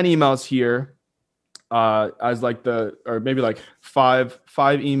know, 10 emails here as like or maybe like five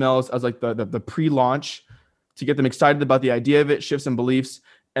emails as like the pre-launch to get them excited about the idea of it, shift some beliefs.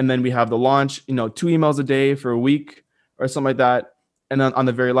 And then we have the launch, you know, 2 emails a day for a week or something like that. And then on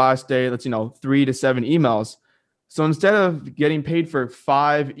the very last day, that's, 3 to 7 emails. So instead of getting paid for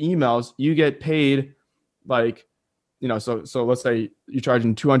 5 emails, you get paid like, so let's say you're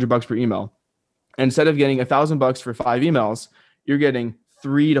charging $200 per email. And instead of getting $1,000 for 5 emails, you're getting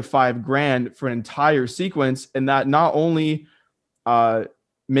 $3 to $5 grand for an entire sequence. And that not only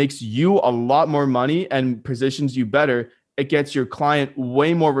makes you a lot more money and positions you better, it gets your client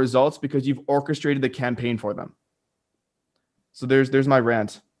way more results because you've orchestrated the campaign for them. So there's my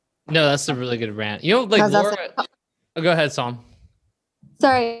rant. No, that's a really good rant. Like Laura, go ahead, Sam.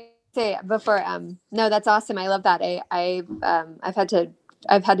 Sorry, say before. No, that's awesome. I love that. I've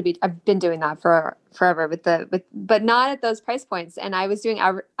been doing that for forever but not at those price points. And I was doing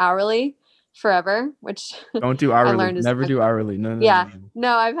hourly forever, which don't do hourly. Never do hourly. No.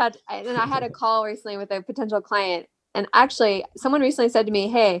 No, I had a call recently with a potential client, and actually someone recently said to me,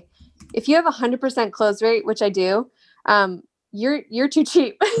 "Hey, if you have 100% close rate, which I do, you're too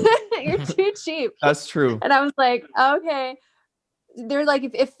cheap. You're too cheap." That's true. And I was like, okay. They're like,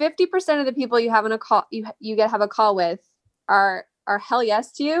 if 50% of the people you have on a call, you have a call with are hell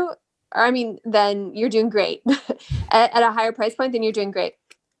yes to you, then you're doing great. at a higher price point, then you're doing great.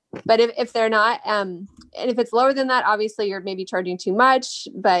 But if they're not, and if it's lower than that, obviously you're maybe charging too much.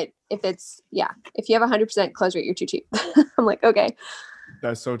 But if you have 100% close rate, you're too cheap. I'm like, okay.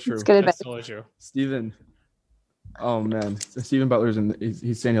 That's so true. That's totally true. Steven. Oh man, Steven Butler's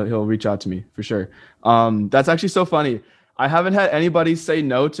he's saying he'll reach out to me for sure. That's actually so funny. I haven't had anybody say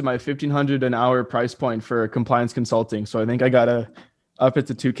no to my $1,500 an hour price point for compliance consulting. So I think I gotta up it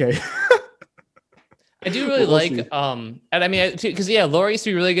to $2,000. I do really and I mean, because Laura used to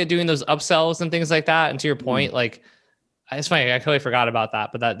be really good doing those upsells and things like that. And to your point, like, it's funny, I totally forgot about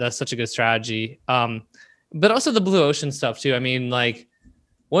that, but that's such a good strategy. But also the blue ocean stuff too. I mean, like,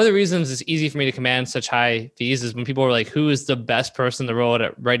 one of the reasons it's easy for me to command such high fees is when people are like, who is the best person in the world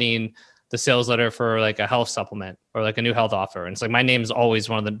at writing the sales letter for like a health supplement or like a new health offer? And it's like, my name is always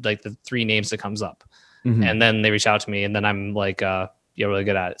one of the 3 names that comes up. Mm-hmm. And then they reach out to me and then I'm like, really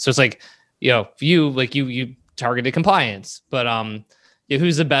good at it. So it's like, you targeted compliance, but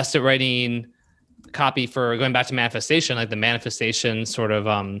who's the best at writing copy for going back to manifestation, like the manifestation sort of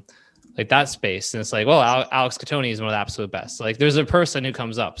like that space. And it's like, well, Alex Catoni is one of the absolute best. Like there's a person who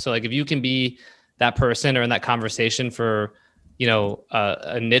comes up. So like if you can be that person or in that conversation for,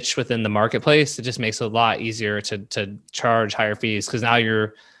 a niche within the marketplace, it just makes it a lot easier to charge higher fees because now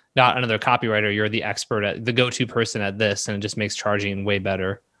you're not another copywriter. You're the expert at the go-to person at this, and it just makes charging way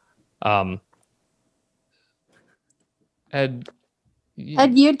better. Ed,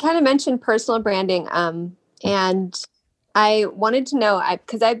 you had kind of mentioned personal branding. And I wanted to know,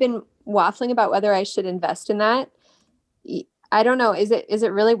 because I've been waffling about whether I should invest in that. I don't know. Is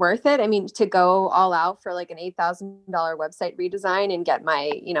it really worth it? I mean, to go all out for like an $8,000 website redesign and get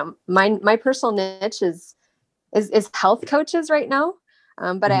my personal niche is health coaches right now.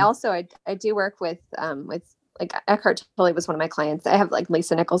 But I do work with like Eckhart Tolle was one of my clients. I have like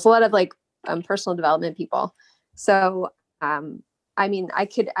Lisa Nichols, a lot of like personal development people. So, I mean, I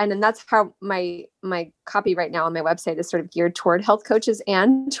could, and that's how my copy right now on my website is sort of geared toward health coaches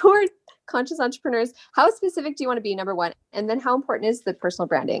and toward conscious entrepreneurs. How specific do you want to be, number one? And then how important is the personal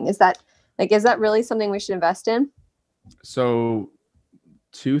branding? Is that really something we should invest in? So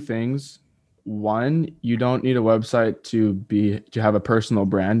 2 things. One, you don't need a website to have a personal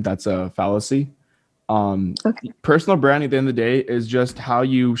brand. That's a fallacy. Okay. Personal branding at the end of the day is just how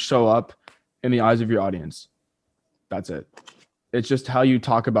you show up in the eyes of your audience. That's it. It's just how you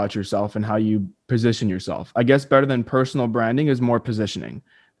talk about yourself and how you position yourself. I guess better than personal branding is more positioning,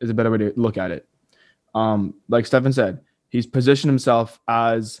 is a better way to look at it. Like Stefan said, he's positioned himself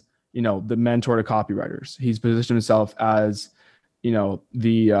as, the mentor to copywriters. He's positioned himself as,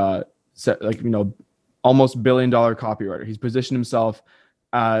 the almost $1 billion copywriter. He's positioned himself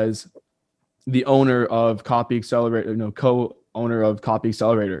as the owner of Copy Accelerator, co-owner of Copy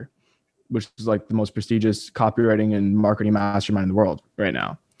Accelerator, which is like the most prestigious copywriting and marketing mastermind in the world right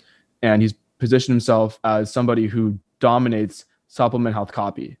now. And he's positioned himself as somebody who dominates supplement health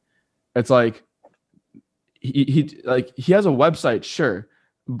copy. It's like he has a website, sure,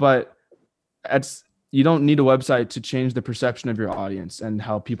 but you don't need a website to change the perception of your audience and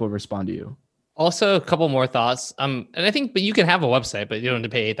how people respond to you. Also, a couple more thoughts. And I think, but you can have a website, but you don't have to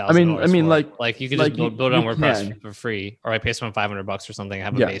pay $8,000. I mean, like you could just build it on WordPress for free, or I pay someone $500 or something.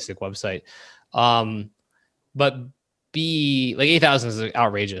 Have a basic website. But like 8,000 is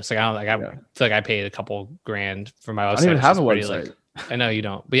outrageous. Like I feel like I paid a couple grand for my website. I don't even have a website. I know you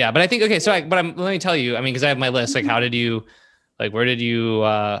don't, but I think, okay. So let me tell you, because I have my list, like, how did you, like, where did you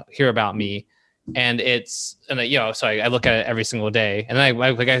hear about me? and so I look at it every single day, and then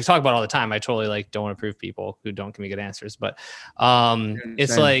I talk about it all the time. I totally like don't approve people who don't give me good answers, but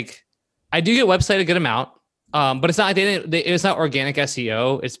it's same. like I do get website a good amount, but it's not it's not organic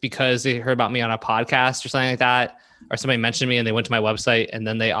SEO. It's because they heard about me on a podcast or something like that, or somebody mentioned me and they went to my website and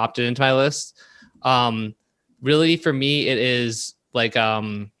then they opted into my list. Really, for me, it is like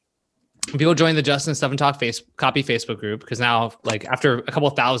people join the Justin Stuff and Talk copy Facebook group, because now, like, after a couple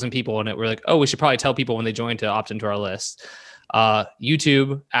thousand people in it, we're like, oh, we should probably tell people when they join to opt into our list.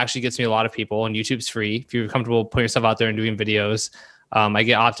 YouTube actually gets me a lot of people, and YouTube's free if you're comfortable putting yourself out there and doing videos. I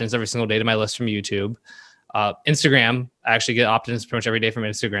get opt-ins every single day to my list from YouTube. Instagram, I actually get opt-ins pretty much every day from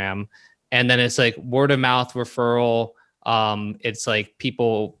Instagram. And then it's like word of mouth referral. It's like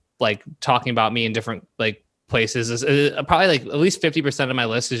people like talking about me in different like places. Is probably like at least 50% of my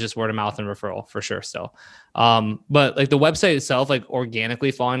list is just word of mouth and referral for sure still. But like the website itself, like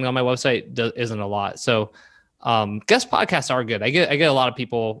organically following on my website isn't a lot. So guest podcasts are good. I get a lot of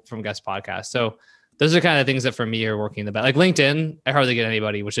people from guest podcasts. So those are kind of things that for me are working the best. Like LinkedIn, I hardly get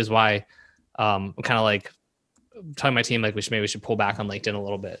anybody, which is why I'm kind of like telling my team like maybe we should pull back on LinkedIn a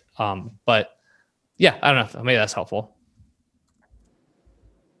little bit. But yeah, I don't know. Maybe that's helpful.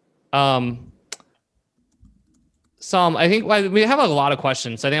 I think we have a lot of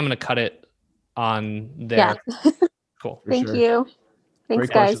questions. So I think I'm going to cut it on there. Yeah. Cool. Thank you. Thanks, Great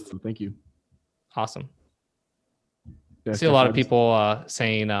guys. questions. Thank you. Awesome. Yeah, I see a lot of people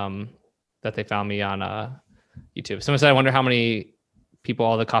saying that they found me on YouTube. Someone said, I wonder how many people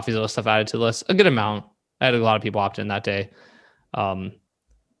all the CoffeeZilla stuff added to the list. A good amount. I had a lot of people opt in that day,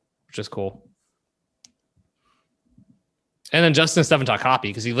 which is cool. And then Justin Stuff and Talk Copy,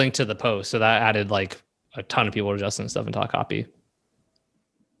 because he linked to the post. So that added like a ton of people to Justin Stuff and Talk Copy.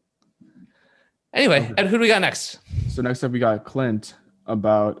 Anyway, Ed, who do we got next? So next up, we got Clint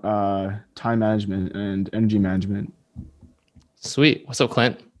about time management and energy management. Sweet. What's up,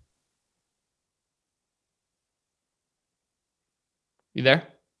 Clint? You there?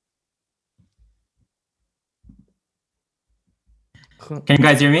 Can you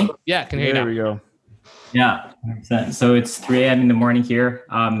guys hear me? Yeah, can hear you now. There we go. Yeah. So it's 3 a.m. in the morning here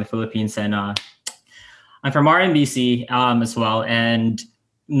in the Philippines, and I'm from RNBC as well. And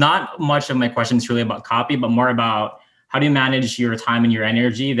not much of my questions really about copy, but more about how do you manage your time and your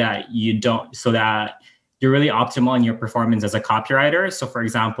energy so that you're really optimal in your performance as a copywriter. So for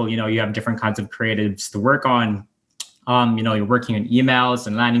example, you have different kinds of creatives to work on. You're working on emails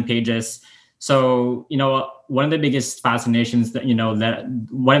and landing pages. So, one of the biggest fascinations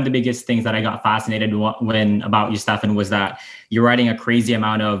one of the biggest things that I got fascinated about you, Stefan, was that you're writing a crazy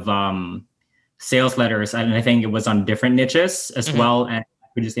amount of sales letters. And I think it was on different niches as well. And I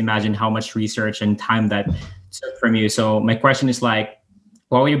could just imagine how much research and time that took from you. So my question is like,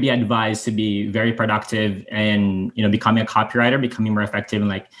 what would you be advised to be very productive and, becoming a copywriter, becoming more effective and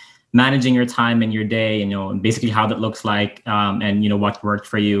like managing your time and your day, basically how that looks like, and what worked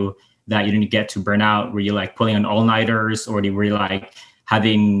for you that you didn't get to burn out? Were you like pulling on all-nighters, or were you like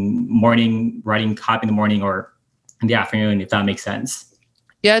having writing copy in the morning or in the afternoon, if that makes sense?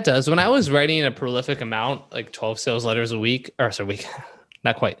 Yeah, it does. When I was writing a prolific amount, like 12 sales letters a week,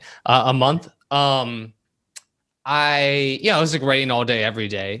 not quite, a month, I was like writing all day, every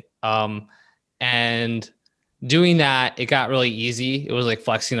day. And doing that, it got really easy. It was like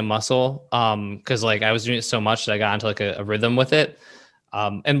flexing a muscle. Cause like I was doing it so much that I got into like a rhythm with it.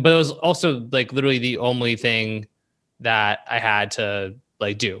 But it was also like literally the only thing that I had to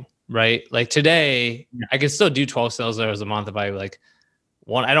like do, right? Like today I could still do 12 sales letters a month if I like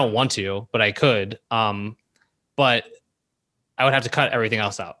want. I don't want to, but I could. But I would have to cut everything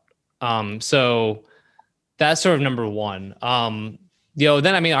else out. So that's sort of number one. Then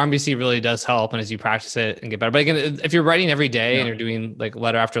RMBC really does help, and as you practice it and get better. But again, if you're writing every day and you're doing like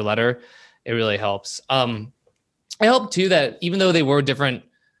letter after letter, it really helps. It helped too that even though they were different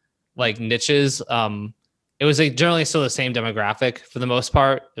like niches, it was like generally still the same demographic for the most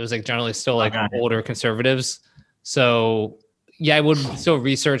part. It was like generally still like older conservatives. So yeah, I would still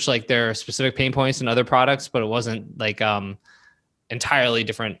research like their specific pain points in other products, but it wasn't like entirely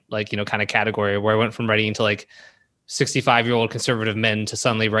different, like, kind of category where I went from writing to like 65-year-old conservative men to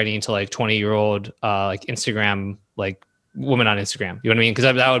suddenly writing to like 20-year-old like Instagram, like women on Instagram. You know what I mean?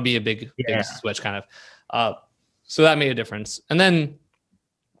 Because that would be a big switch kind of. So that made a difference. And then,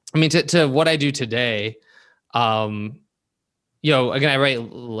 to what I do today, again, I write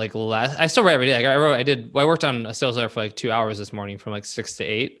like less. I still write every day. Like I worked on a sales letter for like 2 hours this morning from like 6 to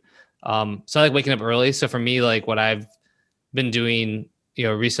 8. So I like waking up early. So for me, like what I've been doing,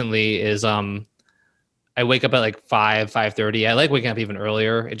 recently is I I wake up at like 5:30. I like waking up even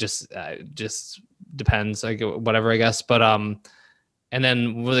earlier. It just depends, like whatever, I guess. But and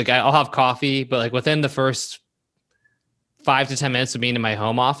then like I'll have coffee, but like within the first 5 to 10 minutes of being in my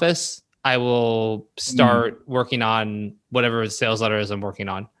home office, I will start working on whatever sales letter is I'm working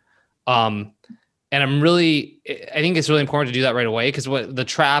on. And I think it's really important to do that right away, because what the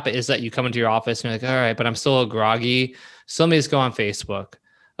trap is that you come into your office and you're like, all right, but I'm still groggy. So let me just go on Facebook.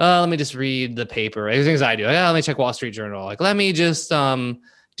 Let me just read the paper. Things I do. Like, let me check Wall Street Journal. Like, let me just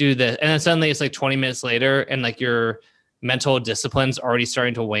do this. And then suddenly it's like 20 minutes later and like your mental discipline's already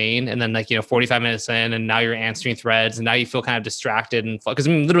starting to wane. And then like, 45 minutes in and now you're answering threads and now you feel kind of distracted. And because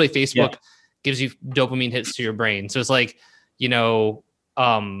I mean, literally Facebook gives you dopamine hits to your brain. So it's like,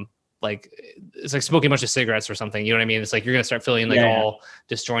 like it's like smoking a bunch of cigarettes or something, you know what I mean? It's like, you're going to start feeling like all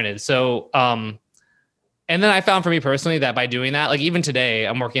disjointed. So, and then I found for me personally that by doing that, like even today,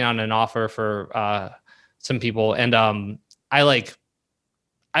 I'm working on an offer for some people, and I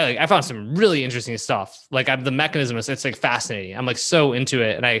found some really interesting stuff. Like the mechanism it's like fascinating. I'm like so into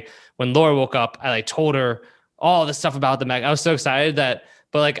it. And when Laura woke up, I like told her all this stuff about the I was so excited but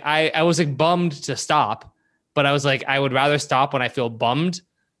like I was like bummed to stop, but I was like, I would rather stop when I feel bummed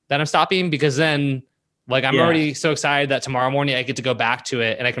than I'm stopping, because then like I'm already so excited that tomorrow morning I get to go back to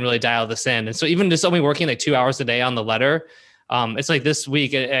it and I can really dial this in. And so even just only working like 2 hours a day on the letter, it's like this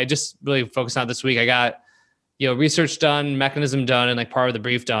week, I just really focused on this week. I got, research done, mechanism done, and like part of the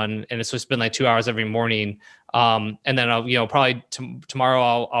brief done. And it's just been like 2 hours every morning. And then I'll, probably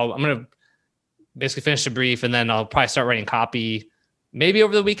tomorrow I'm going to basically finish the brief, and then I'll probably start writing copy maybe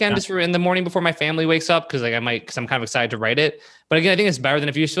over the weekend, just for in the morning before my family wakes up. Cause like because I'm kind of excited to write it. But again, I think it's better than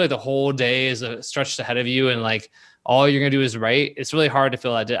if you just feel like the whole day is stretched ahead of you and like all you're going to do is write. It's really hard to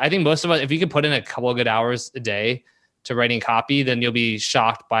feel that. I think most of us, if you can put in a couple of good hours a day to writing copy, then you'll be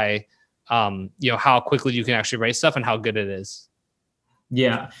shocked by, how quickly you can actually write stuff and how good it is.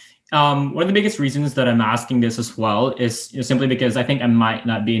 Yeah. One of the biggest reasons that I'm asking this as well is simply because I think I might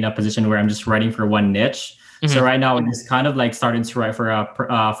not be in a position where I'm just writing for one niche. Mm-hmm. So right now I'm just kind of like starting to write for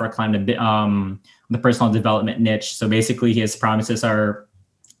a client, the personal development niche. So basically his promises are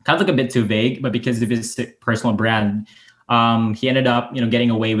kind of like a bit too vague, but because of his personal brand, he ended up, getting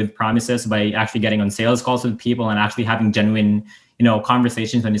away with promises by actually getting on sales calls with people and actually having genuine,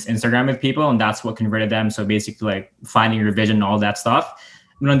 conversations on his Instagram with people. And that's what converted them. So basically like finding your vision and all that stuff.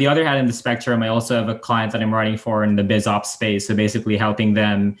 And on the other hand, in the spectrum, I also have a client that I'm writing for in the biz ops space. So basically helping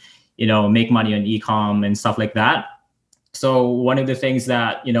them, make money on e-com and stuff like that. So one of the things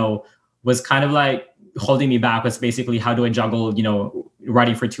that, was kind of like holding me back was basically how do I juggle,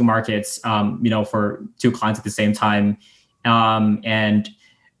 writing for two markets, for two clients at the same time. And,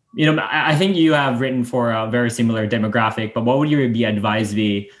 I think you have written for a very similar demographic, but what would your advice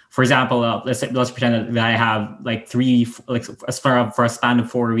be? For example, let's pretend that I have like for a span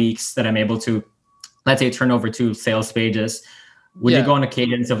of 4 weeks that I'm able to, let's say, turn over 2 sales pages. Would you go on a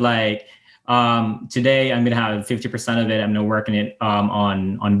cadence of like, today I'm going to have 50% of it, I'm going to work in it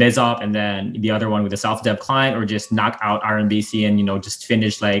on BizOp, and then the other one with a self-dev client, or just knock out RMBC and, just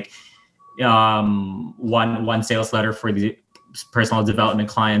finish like one sales letter for the personal development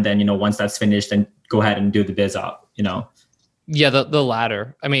client. Then, once that's finished, then go ahead and do the BizOp, Yeah, the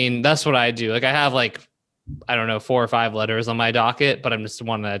latter. I mean, that's what I do. Like I have like, I don't know, 4 or 5 letters on my docket, but I'm just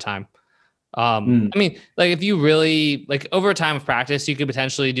one at a time. I mean, like if you really like over time of practice, you could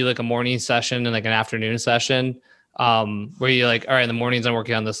potentially do like a morning session and like an afternoon session, where you're like, all right, in the mornings I'm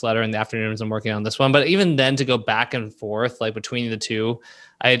working on this letter, in the afternoons I'm working on this one. But even then, to go back and forth like between the two,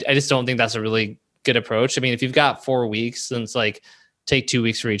 I just don't think that's a really good approach. I mean, if you've got 4 weeks, then it's like take 2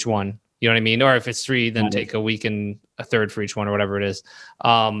 weeks for each one. You know what I mean? Or if it's 3, then take a week and a third for each one, or whatever it is.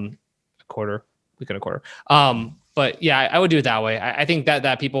 A week and a quarter. But yeah, I would do it that way. I think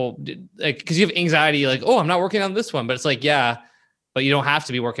that people like, because you have anxiety, like, oh, I'm not working on this one, but it's like, yeah, but you don't have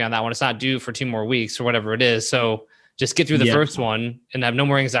to be working on that one. It's not due for 2 more weeks or whatever it is. So just get through the first one and have no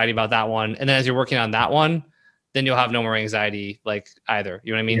more anxiety about that one. And then as you're working on that one, then you'll have no more anxiety like either.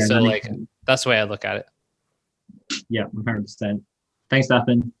 You know what I mean? Yeah, so like that's the way I look at it. Yeah, 100%. Thanks,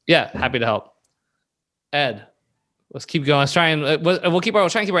 Stefan. Yeah, happy to help. Ed, let's keep going. Let's try and we'll try and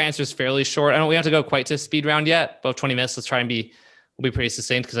keep our answers fairly short. We don't have to go quite to speed round yet, about 20 minutes. Let's try and we'll be pretty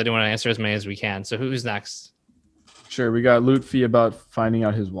succinct because I do want to answer as many as we can. So who's next? Sure. We got Lutfi about finding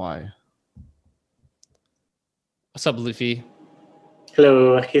out his why. What's up, Lutfi?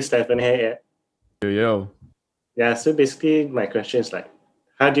 Hello, hey Stefan. Hey Ed. Yo. Yeah, so basically my question is like,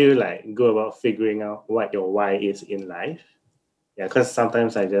 how do you like go about figuring out what your why is in life? Yeah, because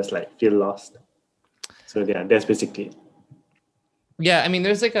sometimes I just like feel lost. So yeah, that's basically it. Yeah, I mean,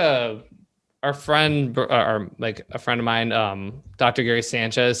 there's like our friend, or like a friend of mine, Dr. Gary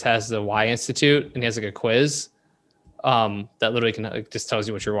Sanchez has the Y Institute, and he has like a quiz that literally can like, just tells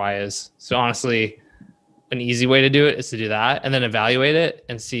you what your why is. So honestly, an easy way to do it is to do that and then evaluate it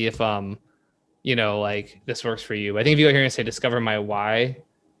and see if like this works for you. I think if you go here and say discover my why,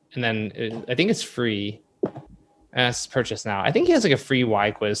 and then I think it's free. And it's purchased now. I think he has like a free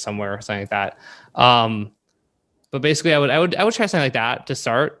Y quiz somewhere or something like that. But basically, I would try something like that to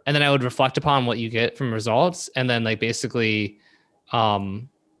start, and then I would reflect upon what you get from results, and then like basically,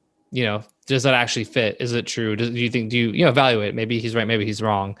 does that actually fit? Is it true? Do you evaluate? Maybe he's right, maybe he's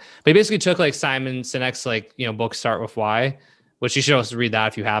wrong. But he basically took like Simon Sinek's book Start With Why, which you should also read that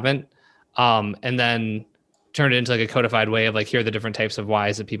if you haven't, and then turned it into like a codified way of like here are the different types of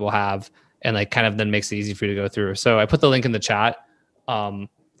whys that people have, and like kind of then makes it easy for you to go through. So I put the link in the chat.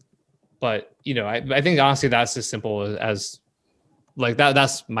 But I think honestly that's as simple as like that.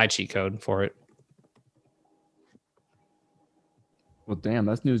 That's my cheat code for it. Well, damn,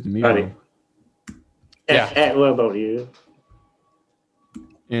 that's news to me. Yeah. Ed, what about you?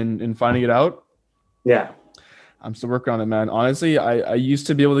 In finding it out? Yeah. I'm still working on it, man. Honestly, I used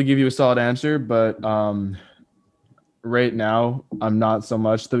to be able to give you a solid answer, but right now I'm not so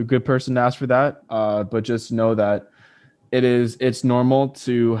much the good person to ask for that. But just know that it's normal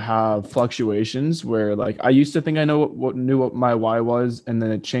to have fluctuations where like I used to think I knew what my why was, and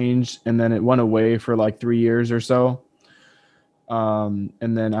then it changed, and then it went away for like 3 years or so. And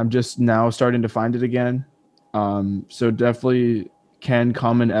then I'm just now starting to find it again. So definitely can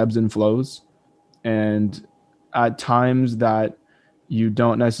come in ebbs and flows, and at times that you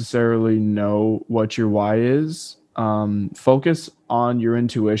don't necessarily know what your why is, focus on your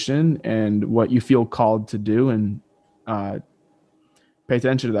intuition and what you feel called to do, and pay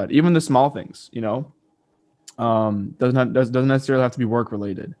attention to that. Even the small things, doesn't necessarily have to be work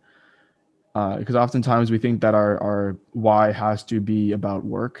related. Because oftentimes we think that our why has to be about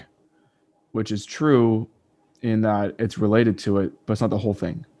work, which is true in that it's related to it, but it's not the whole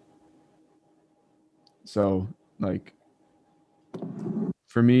thing. So like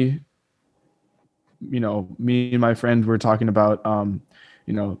for me, me and my friend were talking about,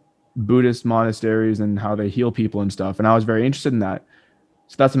 Buddhist monasteries and how they heal people and stuff. And I was very interested in that.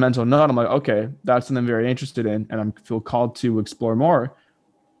 So that's a mental note. I'm like, okay, that's something I'm very interested in, and I feel called to explore more.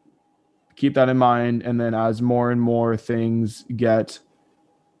 Keep that in mind. And then as more and more things get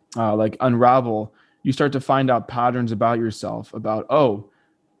unravel, you start to find out patterns about yourself about,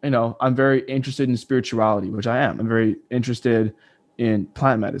 I'm very interested in spirituality, which I am. I'm very interested in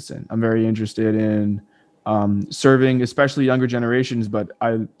plant medicine. I'm very interested in serving, especially younger generations, but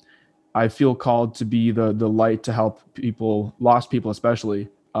I feel called to be the light to help people, lost people especially,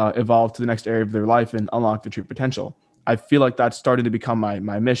 evolve to the next area of their life and unlock their true potential. I feel like that's starting to become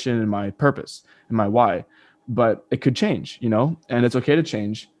my mission and my purpose and my why. But it could change, and it's okay to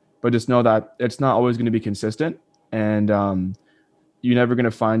change. But just know that it's not always going to be consistent, and you're never going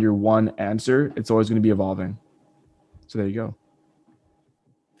to find your one answer. It's always going to be evolving. So there you go.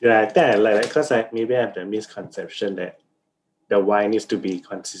 Yeah, I think I like that because maybe I have the misconception that the why needs to be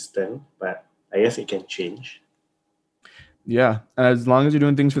consistent, but I guess it can change. Yeah, and as long as you're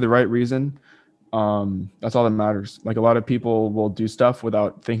doing things for the right reason, that's all that matters. Like a lot of people will do stuff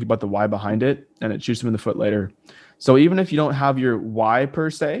without thinking about the why behind it, and it shoots them in the foot later. So even if you don't have your why per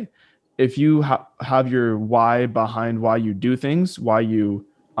se, if you have your why behind why you do things, why you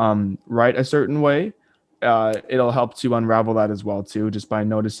write a certain way, it'll help to unravel that as well too, just by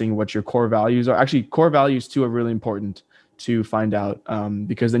noticing what your core values are. Actually, core values too are really important to find out,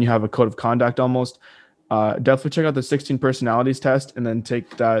 because then you have a code of conduct almost. Definitely check out the 16 personalities test, and then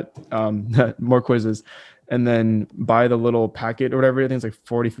take that more quizzes, and then buy the little packet or whatever. I think it's like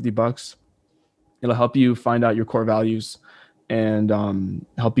 $40-$50. It'll help you find out your core values and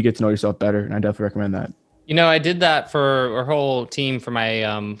help you get to know yourself better. And I definitely recommend that. I did that for our whole team for my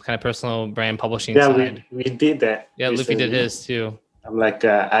kind of personal brand publishing side. We did that. Yeah, recently. Luffy did his too. I'm like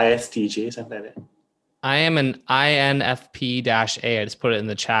ISTJ, something like that. I am an INFP-A. I just put it in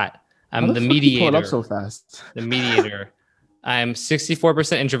the chat. I'm the mediator. Pull it up so fast. The mediator. I'm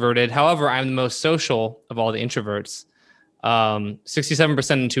 64% introverted. However, I'm the most social of all the introverts.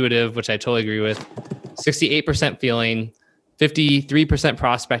 67% intuitive, which I totally agree with. 68% feeling. 53%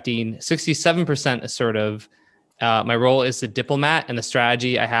 prospecting. 67% assertive. My role is the diplomat, and the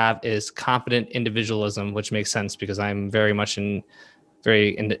strategy I have is confident individualism, which makes sense because I'm very much I'm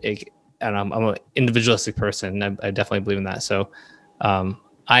an individualistic person. I definitely believe in that. So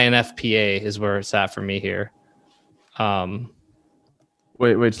INFPA is where it's at for me here.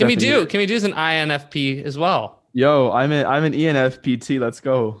 Wait. Can we do as an INFP as well? Yo, I'm an ENFPT. Let's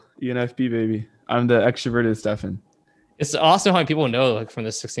go. ENFP baby. I'm the extroverted Stefan. It's awesome how many people know like from the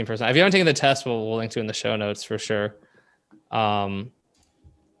 16%. If you haven't taken the test, we'll link to it in the show notes for sure. Heidi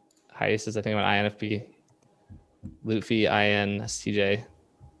says I think about INFP. Luffy, INSTJ.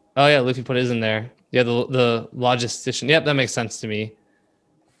 Oh yeah, Luffy put his in there. Yeah, the logistician. Yep, that makes sense to me.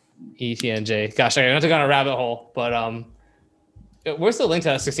 ETNJ. Gosh, I'm not to go on a rabbit hole, but where's the link to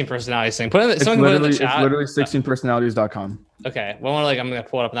that 16 personalities thing? Put it in the, someone put it in the chat. It's literally 16personalities.com. Okay. Well, I'm gonna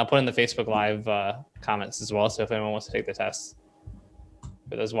pull it up and I'll put it in the Facebook Live comments as well. So if anyone wants to take the test,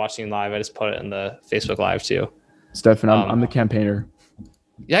 for those watching live, I just put it in the Facebook Live too. Stefan, I'm the campaigner.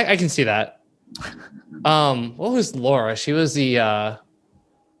 Yeah, I can see that. What was Laura? She was the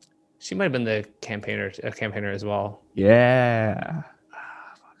she might have been the campaigner as well. Yeah.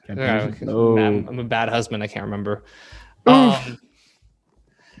 I'm a bad husband. I can't remember. All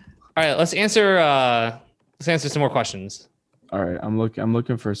right, let's answer some more questions. All right, I'm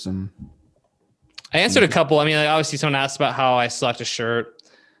looking for some. I answered a couple. I mean, like, obviously, someone asked about how I select a shirt,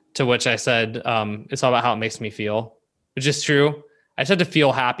 to which I said it's all about how it makes me feel, which is true. I just have to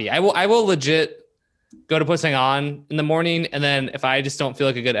feel happy. I will legit go to put something on in the morning, and then if I just don't feel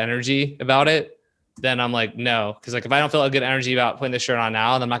like a good energy about it, then I'm like, no. Because like if I don't feel a good energy about putting this shirt on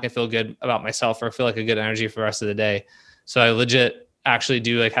now, then I'm not gonna feel good about myself or feel like a good energy for the rest of the day. So I legit actually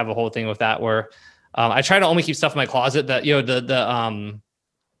do like have a whole thing with that where I try to only keep stuff in my closet that, you know, the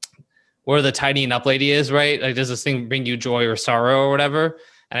where the tidying up lady is, right? Like, does this thing bring you joy or sorrow or whatever?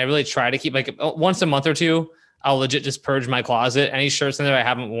 And I really try to keep like once a month or two, I'll legit just purge my closet. Any shirts in there I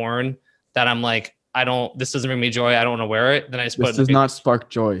haven't worn that I'm like, this doesn't bring me joy, I don't want to wear it, then I just put it. This does not spark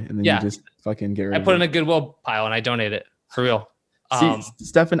joy, and then you just fucking get rid of it. I put it in a Goodwill pile and I donate it for real. See,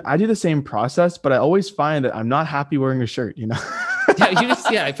 Stefan, I do the same process, but I always find that I'm not happy wearing a shirt, you know?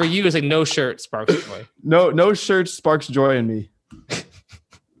 For you, it's like no shirt sparks joy. No shirt sparks joy in me.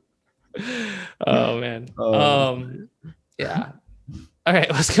 Oh man. Yeah. All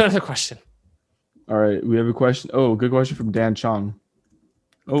right, let's go to the question. All right, we have a question. Oh, good question from Dan Chong.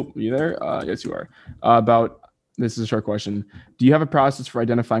 Oh, you there? Yes, you are. This is a short question. Do you have a process for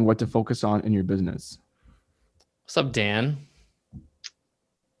identifying what to focus on in your business? What's up, Dan?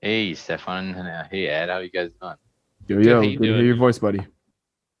 Hey, Stefan. Hey, Ed. How you guys doing? Yo, good to hear your voice, buddy.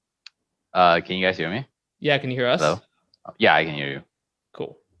 Can you guys hear me? Yeah, can you hear us? Hello? Yeah, I can hear you.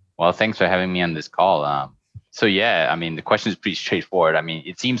 Cool. Well, thanks for having me on this call. So yeah, I mean, the question is pretty straightforward. I mean,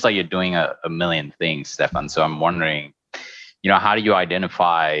 it seems like you're doing a million things, Stefan. So I'm wondering, how do you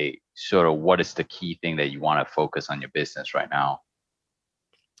identify sort of what is the key thing that you want to focus on your business right now?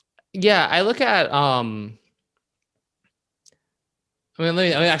 Yeah, I look at let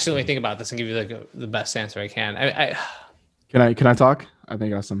me think about this and give you like the best answer I can. Can I talk? I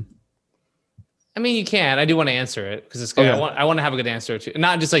think awesome. I mean, you can. I do want to answer it because it's good. Okay. I want to have a good answer too.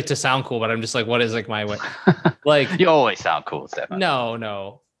 Not just like to sound cool, but I'm just like, what is like my way? Like you always sound cool, Stefan.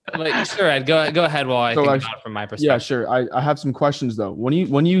 No. Like, sure, Ed, go ahead while I think about it from my perspective. Yeah, sure. I have some questions though.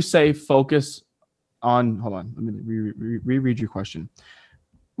 When you say focus on, hold on, let me reread your question.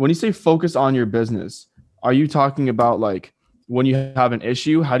 When you say focus on your business, are you talking about like when you have an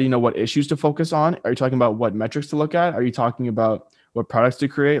issue, how do you know what issues to focus on? Are you talking about what metrics to look at? Are you talking about what products to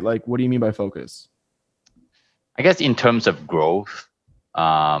create? Like, what do you mean by focus? I guess in terms of growth,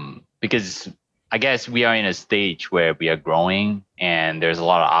 because I guess we are in a stage where we are growing and there's a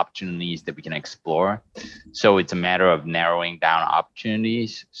lot of opportunities that we can explore. So it's a matter of narrowing down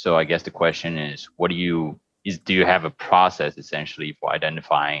opportunities. So I guess the question is, do you have a process essentially for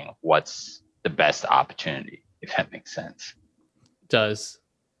identifying what's the best opportunity, if that makes sense? It does.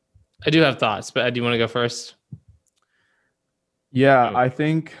 I do have thoughts, but do you want to go first? Yeah, I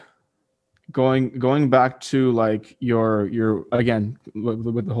think going back to like your again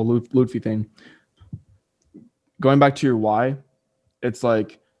with the whole Luffy thing, going back to your why, it's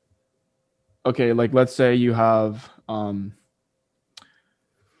like, okay, like let's say you have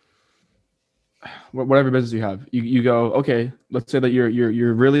whatever business you have, you go, okay, let's say that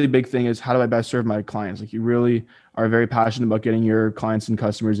your really big thing is how do I best serve my clients? Like you really are very passionate about getting your clients and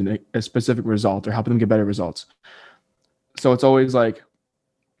customers in a specific result or helping them get better results. So it's always like,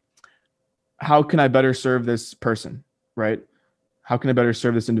 how can I better serve this person, right? How can I better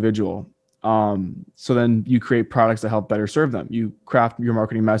serve this individual? So then you create products that help better serve them. You craft your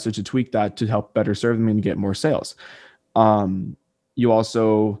marketing message to tweak that to help better serve them and get more sales. You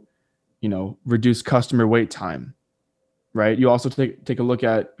also, reduce customer wait time, right? You also take a look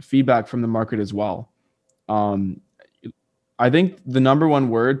at feedback from the market as well. I think the number one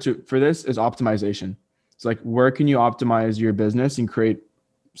word for this is optimization. It's like, where can you optimize your business and create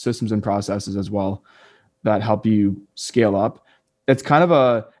systems and processes as well that help you scale up? it's kind of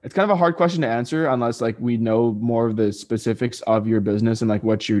a hard question to answer unless like we know more of the specifics of your business and like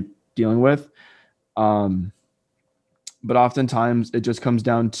what you're dealing with. But oftentimes it just comes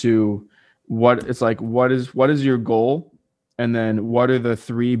down to what is your goal, and then what are the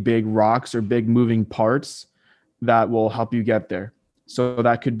 3 big rocks or big moving parts that will help you get there. So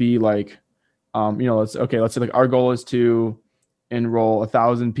that could be like, let's say like our goal is to enroll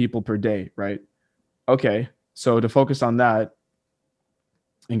 1,000 people per day, right? Okay, so to focus on that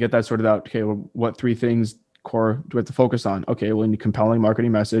and get that sorted out, okay, well, what 3 things core do we have to focus on? Okay, well, we need compelling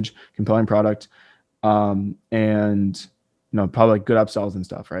marketing message, compelling product, and probably like good upsells and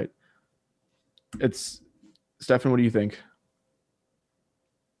stuff, right? It's Stefan, what do you think?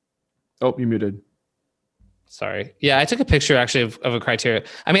 Oh, you muted. Sorry. Yeah, I took a picture actually of a criteria.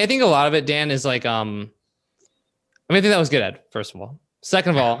 I mean, I think a lot of it, Dan, is like, I think that was good, Ed, first of all.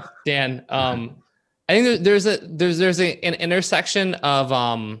 Second of all, Dan, I think there's an intersection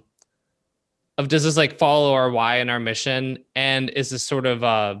of does this like follow our why and our mission, and is this sort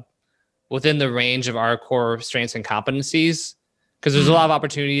of within the range of our core strengths and competencies? Because there's a lot of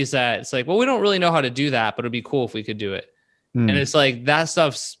opportunities that it's like, well, we don't really know how to do that, but it'd be cool if we could do it. And it's like that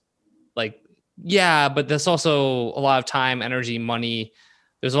stuff's like, yeah, but there's also a lot of time, energy, money.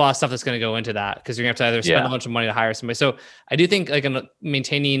 There's a lot of stuff that's going to go into that because you're going to have to either spend a bunch of money to hire somebody. So I do think like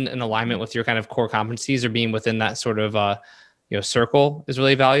maintaining an alignment with your kind of core competencies or being within that sort of circle is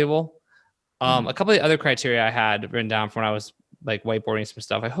really valuable. A couple of the other criteria I had written down from when I was like whiteboarding some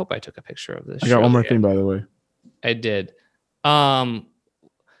stuff. I hope I took a picture of this. I got one more thing, by the way. I did.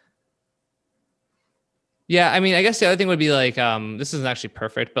 Yeah, I mean, I guess the other thing would be like, this isn't actually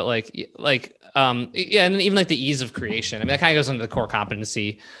perfect, but and even like the ease of creation. I mean, that kind of goes into the core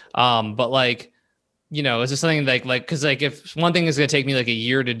competency. But like, is there something like, cause like if one thing is going to take me like a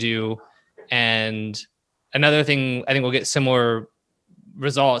year to do, and another thing I think we'll get similar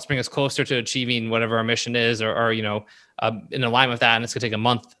results, bring us closer to achieving whatever our mission is, or in alignment with that, and it's gonna take a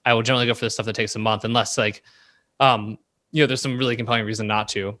month, I will generally go for the stuff that takes a month, unless like, there's some really compelling reason not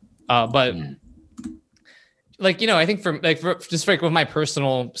to. But like, I think for just like with my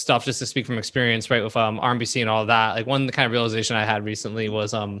personal stuff, just to speak from experience, right, with RMBC and all of that, like one kind of realization I had recently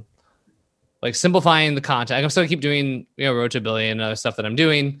was like simplifying the content. I'm still keep doing, Road to a Billion and other stuff that I'm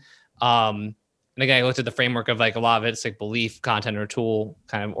doing. And again, I looked at the framework of like a lot of it's like belief content or tool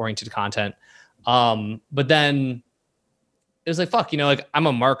kind of oriented content. But then it was like, fuck, like I'm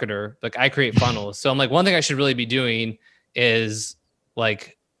a marketer, like I create funnels. So I'm like, one thing I should really be doing is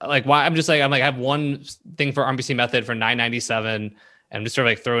like why I'm I have one thing for RMBC method for $9.97, and I'm just sort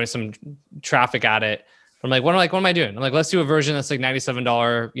of like throwing some traffic at it. But I'm like, what am I doing? I'm like, let's do a version that's like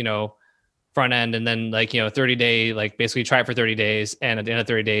 $97, front end, and then like 30-day, like basically try it for 30 days, and at the end of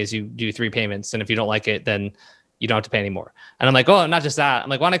 30 days you do 3 payments, and if you don't like it, then you don't have to pay anymore. And I'm like, oh, not just that, I'm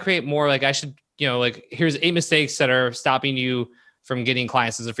like, why don't I create more, like I should, like here's 8 mistakes that are stopping you from getting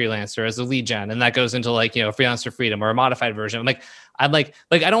clients as a freelancer, as a lead gen, and that goes into like freelancer freedom or a modified version. I'm like, I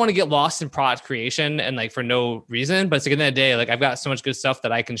don't want to get lost in product creation and like for no reason, but it's like at the end of the day, like I've got so much good stuff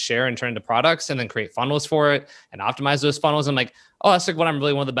that I can share and turn into products, and then create funnels for it and optimize those funnels. I'm like, oh, that's like what I'm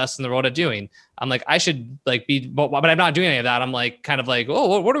really one of the best in the world at doing. I'm like, I should like be, but I'm not doing any of that. I'm like, kind of like,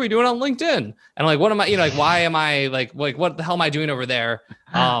 oh, what are we doing on LinkedIn? And I'm like, what am I, like, why am I like what the hell am I doing over there?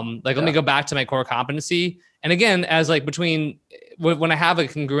 Let me go back to my core competency. And again, as like when I have a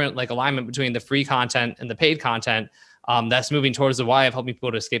congruent like alignment between the free content and the paid content, that's moving towards the why of helping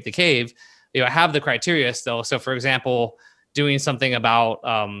people to escape the cave. I have the criteria still. So for example, doing something about,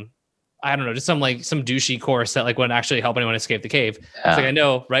 I don't know, just some douchey course that like wouldn't actually help anyone escape the cave. Yeah. It's like, I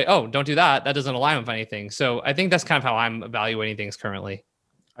know, right? Oh, don't do that. That doesn't align with anything. So I think that's kind of how I'm evaluating things currently.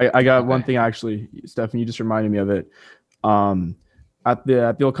 I got one thing actually, Stefan, you just reminded me of it. At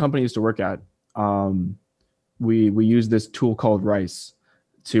the old company I used to work at, we use this tool called Rice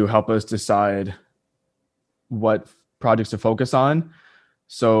to help us decide what projects to focus on.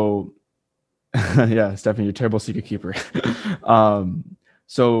 So yeah, Stefan, you're a terrible secret keeper.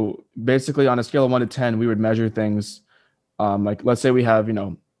 So basically on a scale of 1 to 10, we would measure things. Like let's say we have,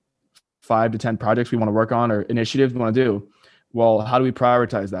 5 to 10 projects we want to work on or initiatives we want to do. Well, how do we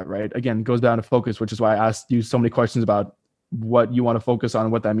prioritize that, right? Again, it goes down to focus, which is why I asked you so many questions about what you want to focus on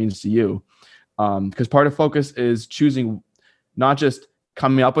and what that means to you. Because part of focus is choosing, not just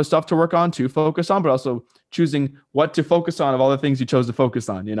coming up with stuff to work on to focus on, but also choosing what to focus on of all the things you chose to focus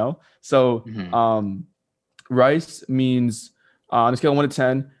on, So Rice means on a scale of 1 to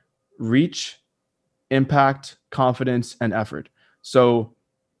 10, reach, impact, confidence, and effort. So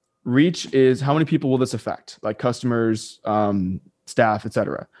reach is how many people will this affect, like customers, staff,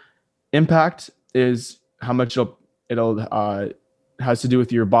 etc. Impact is how much it'll has to do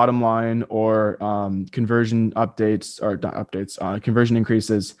with your bottom line or conversion updates or not updates, conversion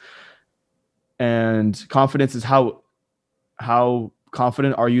increases. And confidence is how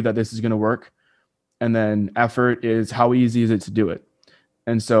confident are you that this is going to work? And then effort is how easy is it to do it?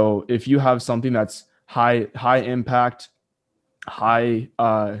 And so if you have something that's high impact, high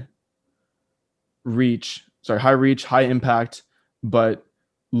reach, high impact, but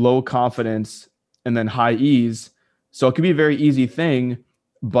low confidence, and then high ease. So it could be a very easy thing,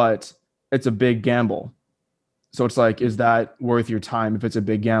 but it's a big gamble. So it's like, is that worth your time if it's a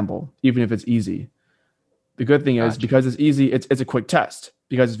big gamble, even if it's easy? The good thing is because it's easy, it's a quick test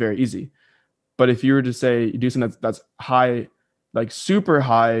because it's very easy. But if you were to say you do something that's high, like super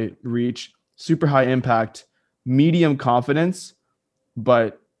high reach, super high impact, medium confidence,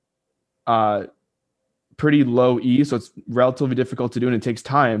 but pretty low ease, so it's relatively difficult to do and it takes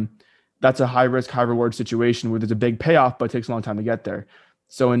time, that's a high risk, high reward situation where there's a big payoff, but it takes a long time to get there.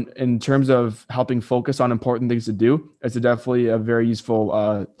 So in terms of helping focus on important things to do, it's definitely a very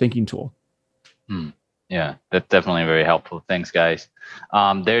useful thinking tool. Yeah, that's definitely very helpful. Thanks, guys.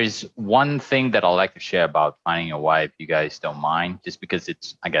 There's one thing that I'd like to share about finding a why, if you guys don't mind, just because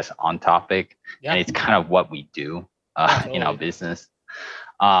it's, I guess, on topic, and it's kind of what we do in our business.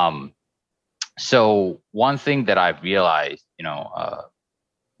 So one thing that I've realized,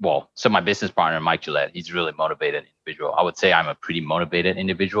 so my business partner, Mike Gillette, he's a really motivated individual. I would say I'm a pretty motivated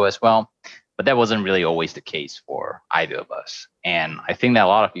individual as well, but that wasn't really always the case for either of us. And I think that a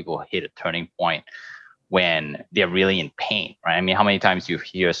lot of people hit a turning point when they're really in pain, right? I mean, how many times you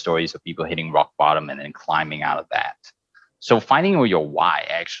hear stories of people hitting rock bottom and then climbing out of that? So finding your why,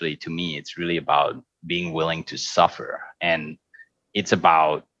 actually, to me, it's really about being willing to suffer. And it's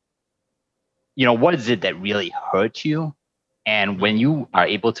about, what is it that really hurt you? And when you are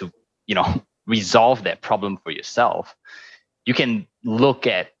able to, resolve that problem for yourself, you can look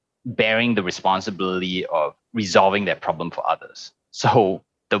at bearing the responsibility of resolving that problem for others. So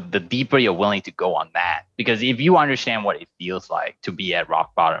the deeper you're willing to go on that, because if you understand what it feels like to be at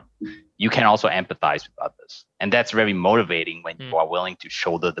rock bottom, you can also empathize with others. And that's very motivating when you are willing to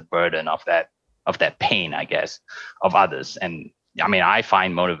shoulder the burden of that pain, I guess, of others. And I mean, I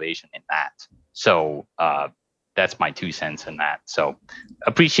find motivation in that. So that's my 2 cents in that. So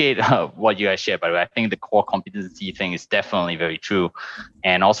appreciate what you guys shared. By the way, I think the core competency thing is definitely very true.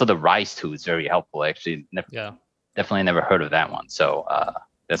 And also the RISE tool is very helpful. Actually, definitely never heard of that one. So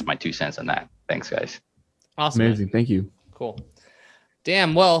that's my 2 cents on that. Thanks, guys. Awesome. Amazing. Thank you. Cool.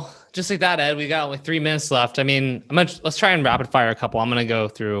 Damn. Well, just like that, Ed, we got only 3 minutes left. I mean, let's try and rapid fire a couple. I'm going to go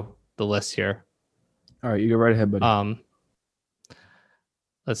through the list here. All right. You go right ahead, buddy.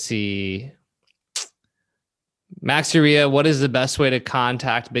 Let's see. Max Urea, what is the best way to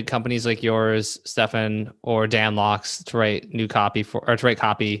contact big companies like yours, Stefan, or Dan Locks to write to write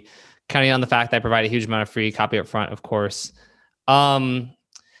copy, counting on the fact that I provide a huge amount of free copy up front, of course.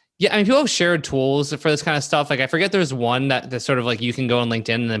 Yeah, I mean, people have shared tools for this kind of stuff. Like, I forget there's one that's sort of like you can go on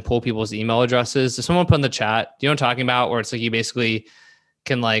LinkedIn and then pull people's email addresses. Does someone put in the chat? Do you know what I'm talking about? Where it's like you basically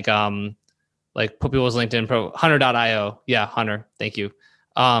can like put people's LinkedIn Hunter.io. Yeah, Hunter. Thank you.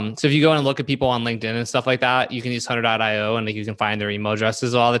 So if you go and look at people on LinkedIn and stuff like that, you can use Hunter.io and like you can find their email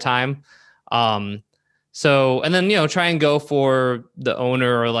addresses all the time. So, and then, try and go for the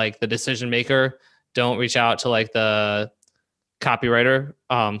owner or like the decision maker. Don't reach out to like the copywriter.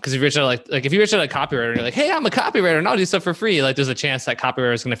 Cause if you reach out if you reach out to a copywriter and you're like, hey, I'm a copywriter and I'll do stuff for free. Like there's a chance that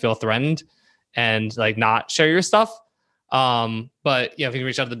copywriter is going to feel threatened and like not share your stuff. But if you can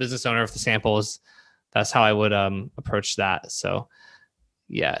reach out to the business owner with the samples, that's how I would approach that. So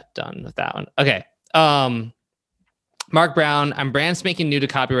yeah, done with that one. Okay. Mark Brown, I'm brand spanking new to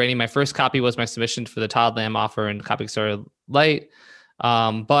copywriting. My first copy was my submission for the Todd Lamb offer and Copy Accelerator Lite.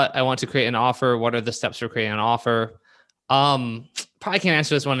 But I want to create an offer. What are the steps for creating an offer? Probably can't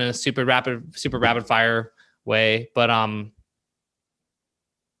answer this one in a super rapid fire way, but I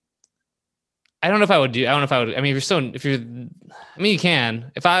don't know if I would. I mean, you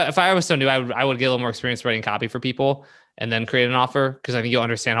can. If I was so new, I would get a little more experience writing copy for people and then create an offer, because I think you'll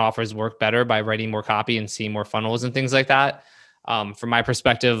understand how offers work better by writing more copy and seeing more funnels and things like that. From my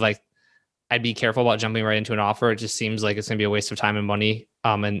perspective, like I'd be careful about jumping right into an offer. It just seems like it's going to be a waste of time and money,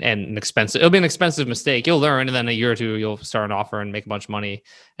 and an expensive. It'll be an expensive mistake. You'll learn, and then a year or two, you'll start an offer and make a bunch of money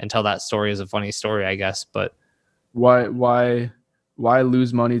and tell that story as a funny story, I guess. But why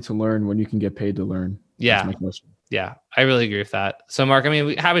lose money to learn when you can get paid to learn? Yeah. Yeah, I really agree with that. So Mark, I mean,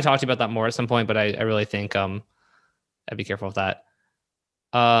 we talked about that more at some point, but I really think I'd be careful with that.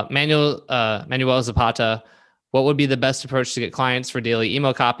 Manuel Zapata, what would be the best approach to get clients for daily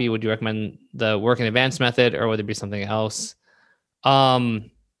email copy? Would you recommend the work in advance method, or would it be something else? I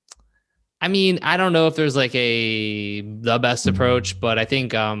mean, I don't know if there's like the best approach, but I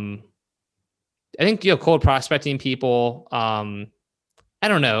think cold prospecting people. I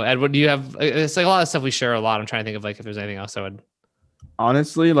don't know, Ed. What do you have? It's like a lot of stuff we share a lot. I'm trying to think of like if there's anything else I would.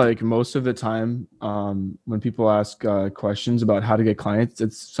 Honestly, like most of the time, when people ask questions about how to get clients,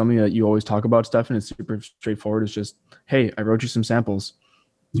 it's something that you always talk about, Stefan. It's super straightforward. It's just, hey, I wrote you some samples.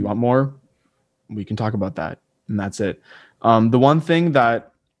 Do you want more? We can talk about that. And that's it. The one thing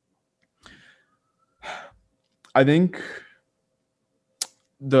that I think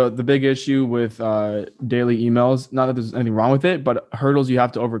the big issue with daily emails, not that there's anything wrong with it, but hurdles you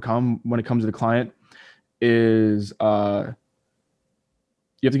have to overcome when it comes to the client is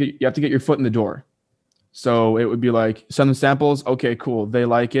you have to get your foot in the door. So it would be like, send them samples. Okay, cool. They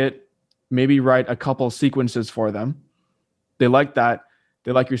like it. Maybe write a couple sequences for them. They like that.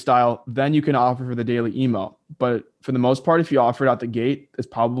 They like your style. Then you can offer for the daily email. But for the most part, if you offer it out the gate, it's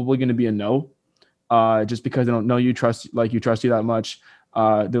probably going to be a no. Just because they don't know you, trust you that much.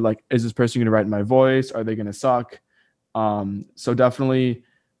 They're like, is this person going to write in my voice? Are they going to suck? So definitely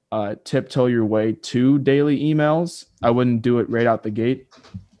tiptoe your way to daily emails. I wouldn't do it right out the gate,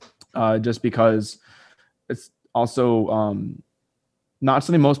 just because it's also not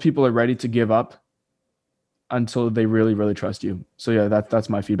something most people are ready to give up until they really, really trust you. So yeah, that's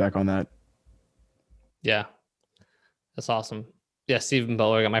my feedback on that. Yeah, that's awesome. Yeah, Stephen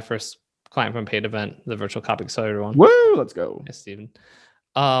Butler got my first client from paid event, the virtual copy accelerator one. Woo, let's go. Yes, Stephen.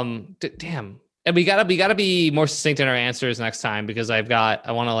 Damn. And we gotta be more succinct in our answers next time, because there's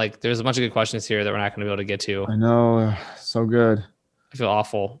a bunch of good questions here that we're not gonna be able to get to. I know, so good. I feel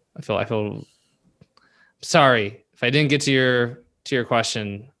awful. I feel sorry if I didn't get to your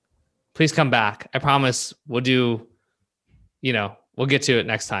question. Please come back. I promise we'll do, we'll get to it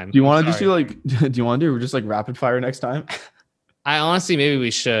next time. Do you want to do just like rapid fire next time? I honestly, maybe we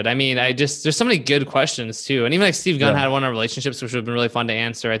should. I mean, there's so many good questions too. And even like Steve Gunn had one on relationships, which would have been really fun to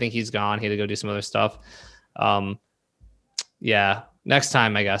answer. I think he's gone. He had to go do some other stuff. Yeah, next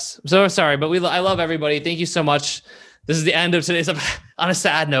time, I guess. I'm so sorry, but I love everybody. Thank you so much. This is the end of today's, on a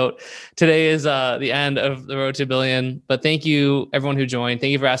sad note, today is the end of the Road to $1 Billion. But thank you, everyone who joined.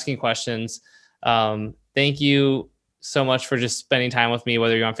 Thank you for asking questions. Thank you so much for just spending time with me,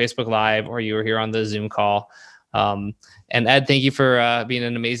 whether you're on Facebook Live or you were here on the Zoom call. And Ed, thank you for being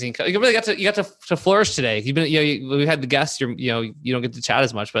an amazing. You really got to flourish today. You've been, we had the guests. You don't get to chat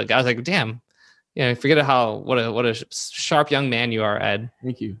as much, but guys, like, damn, forget what a sharp young man you are, Ed.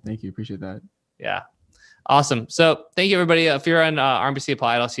 Thank you, appreciate that. Yeah. Awesome. So thank you, everybody. If you're on RMBC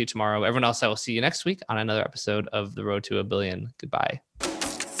Applied, I'll see you tomorrow. Everyone else, I will see you next week on another episode of The Road to $1 Billion. Goodbye.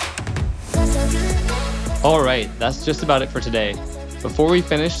 All right. That's just about it for today. Before we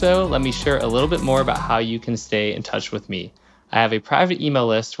finish, though, let me share a little bit more about how you can stay in touch with me. I have a private email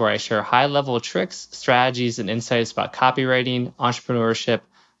list where I share high-level tricks, strategies, and insights about copywriting, entrepreneurship,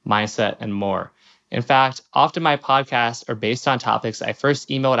 mindset, and more. In fact, often my podcasts are based on topics I first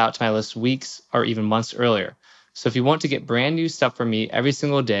emailed out to my list weeks or even months earlier. So if you want to get brand new stuff from me every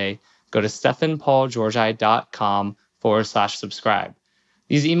single day, go to stefanpaulgeorgi.com/subscribe.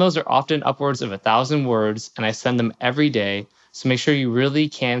 These emails are often upwards of 1,000 words, and I send them every day. So make sure you really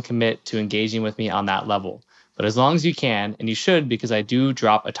can commit to engaging with me on that level. But as long as you can, and you should, because I do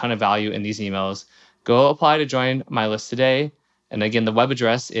drop a ton of value in these emails, go apply to join my list today. And again, the web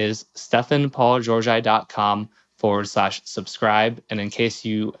address is stefanpaulgeorgi.com/subscribe. And in case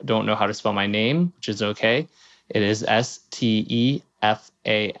you don't know how to spell my name, which is okay, it is STEFAN,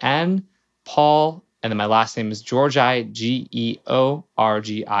 Paul, and then my last name is Georgi, GEORGI.com.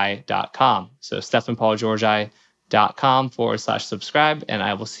 So stefanpaulgeorgi.com/subscribe, and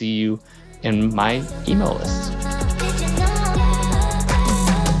I will see you in my email list.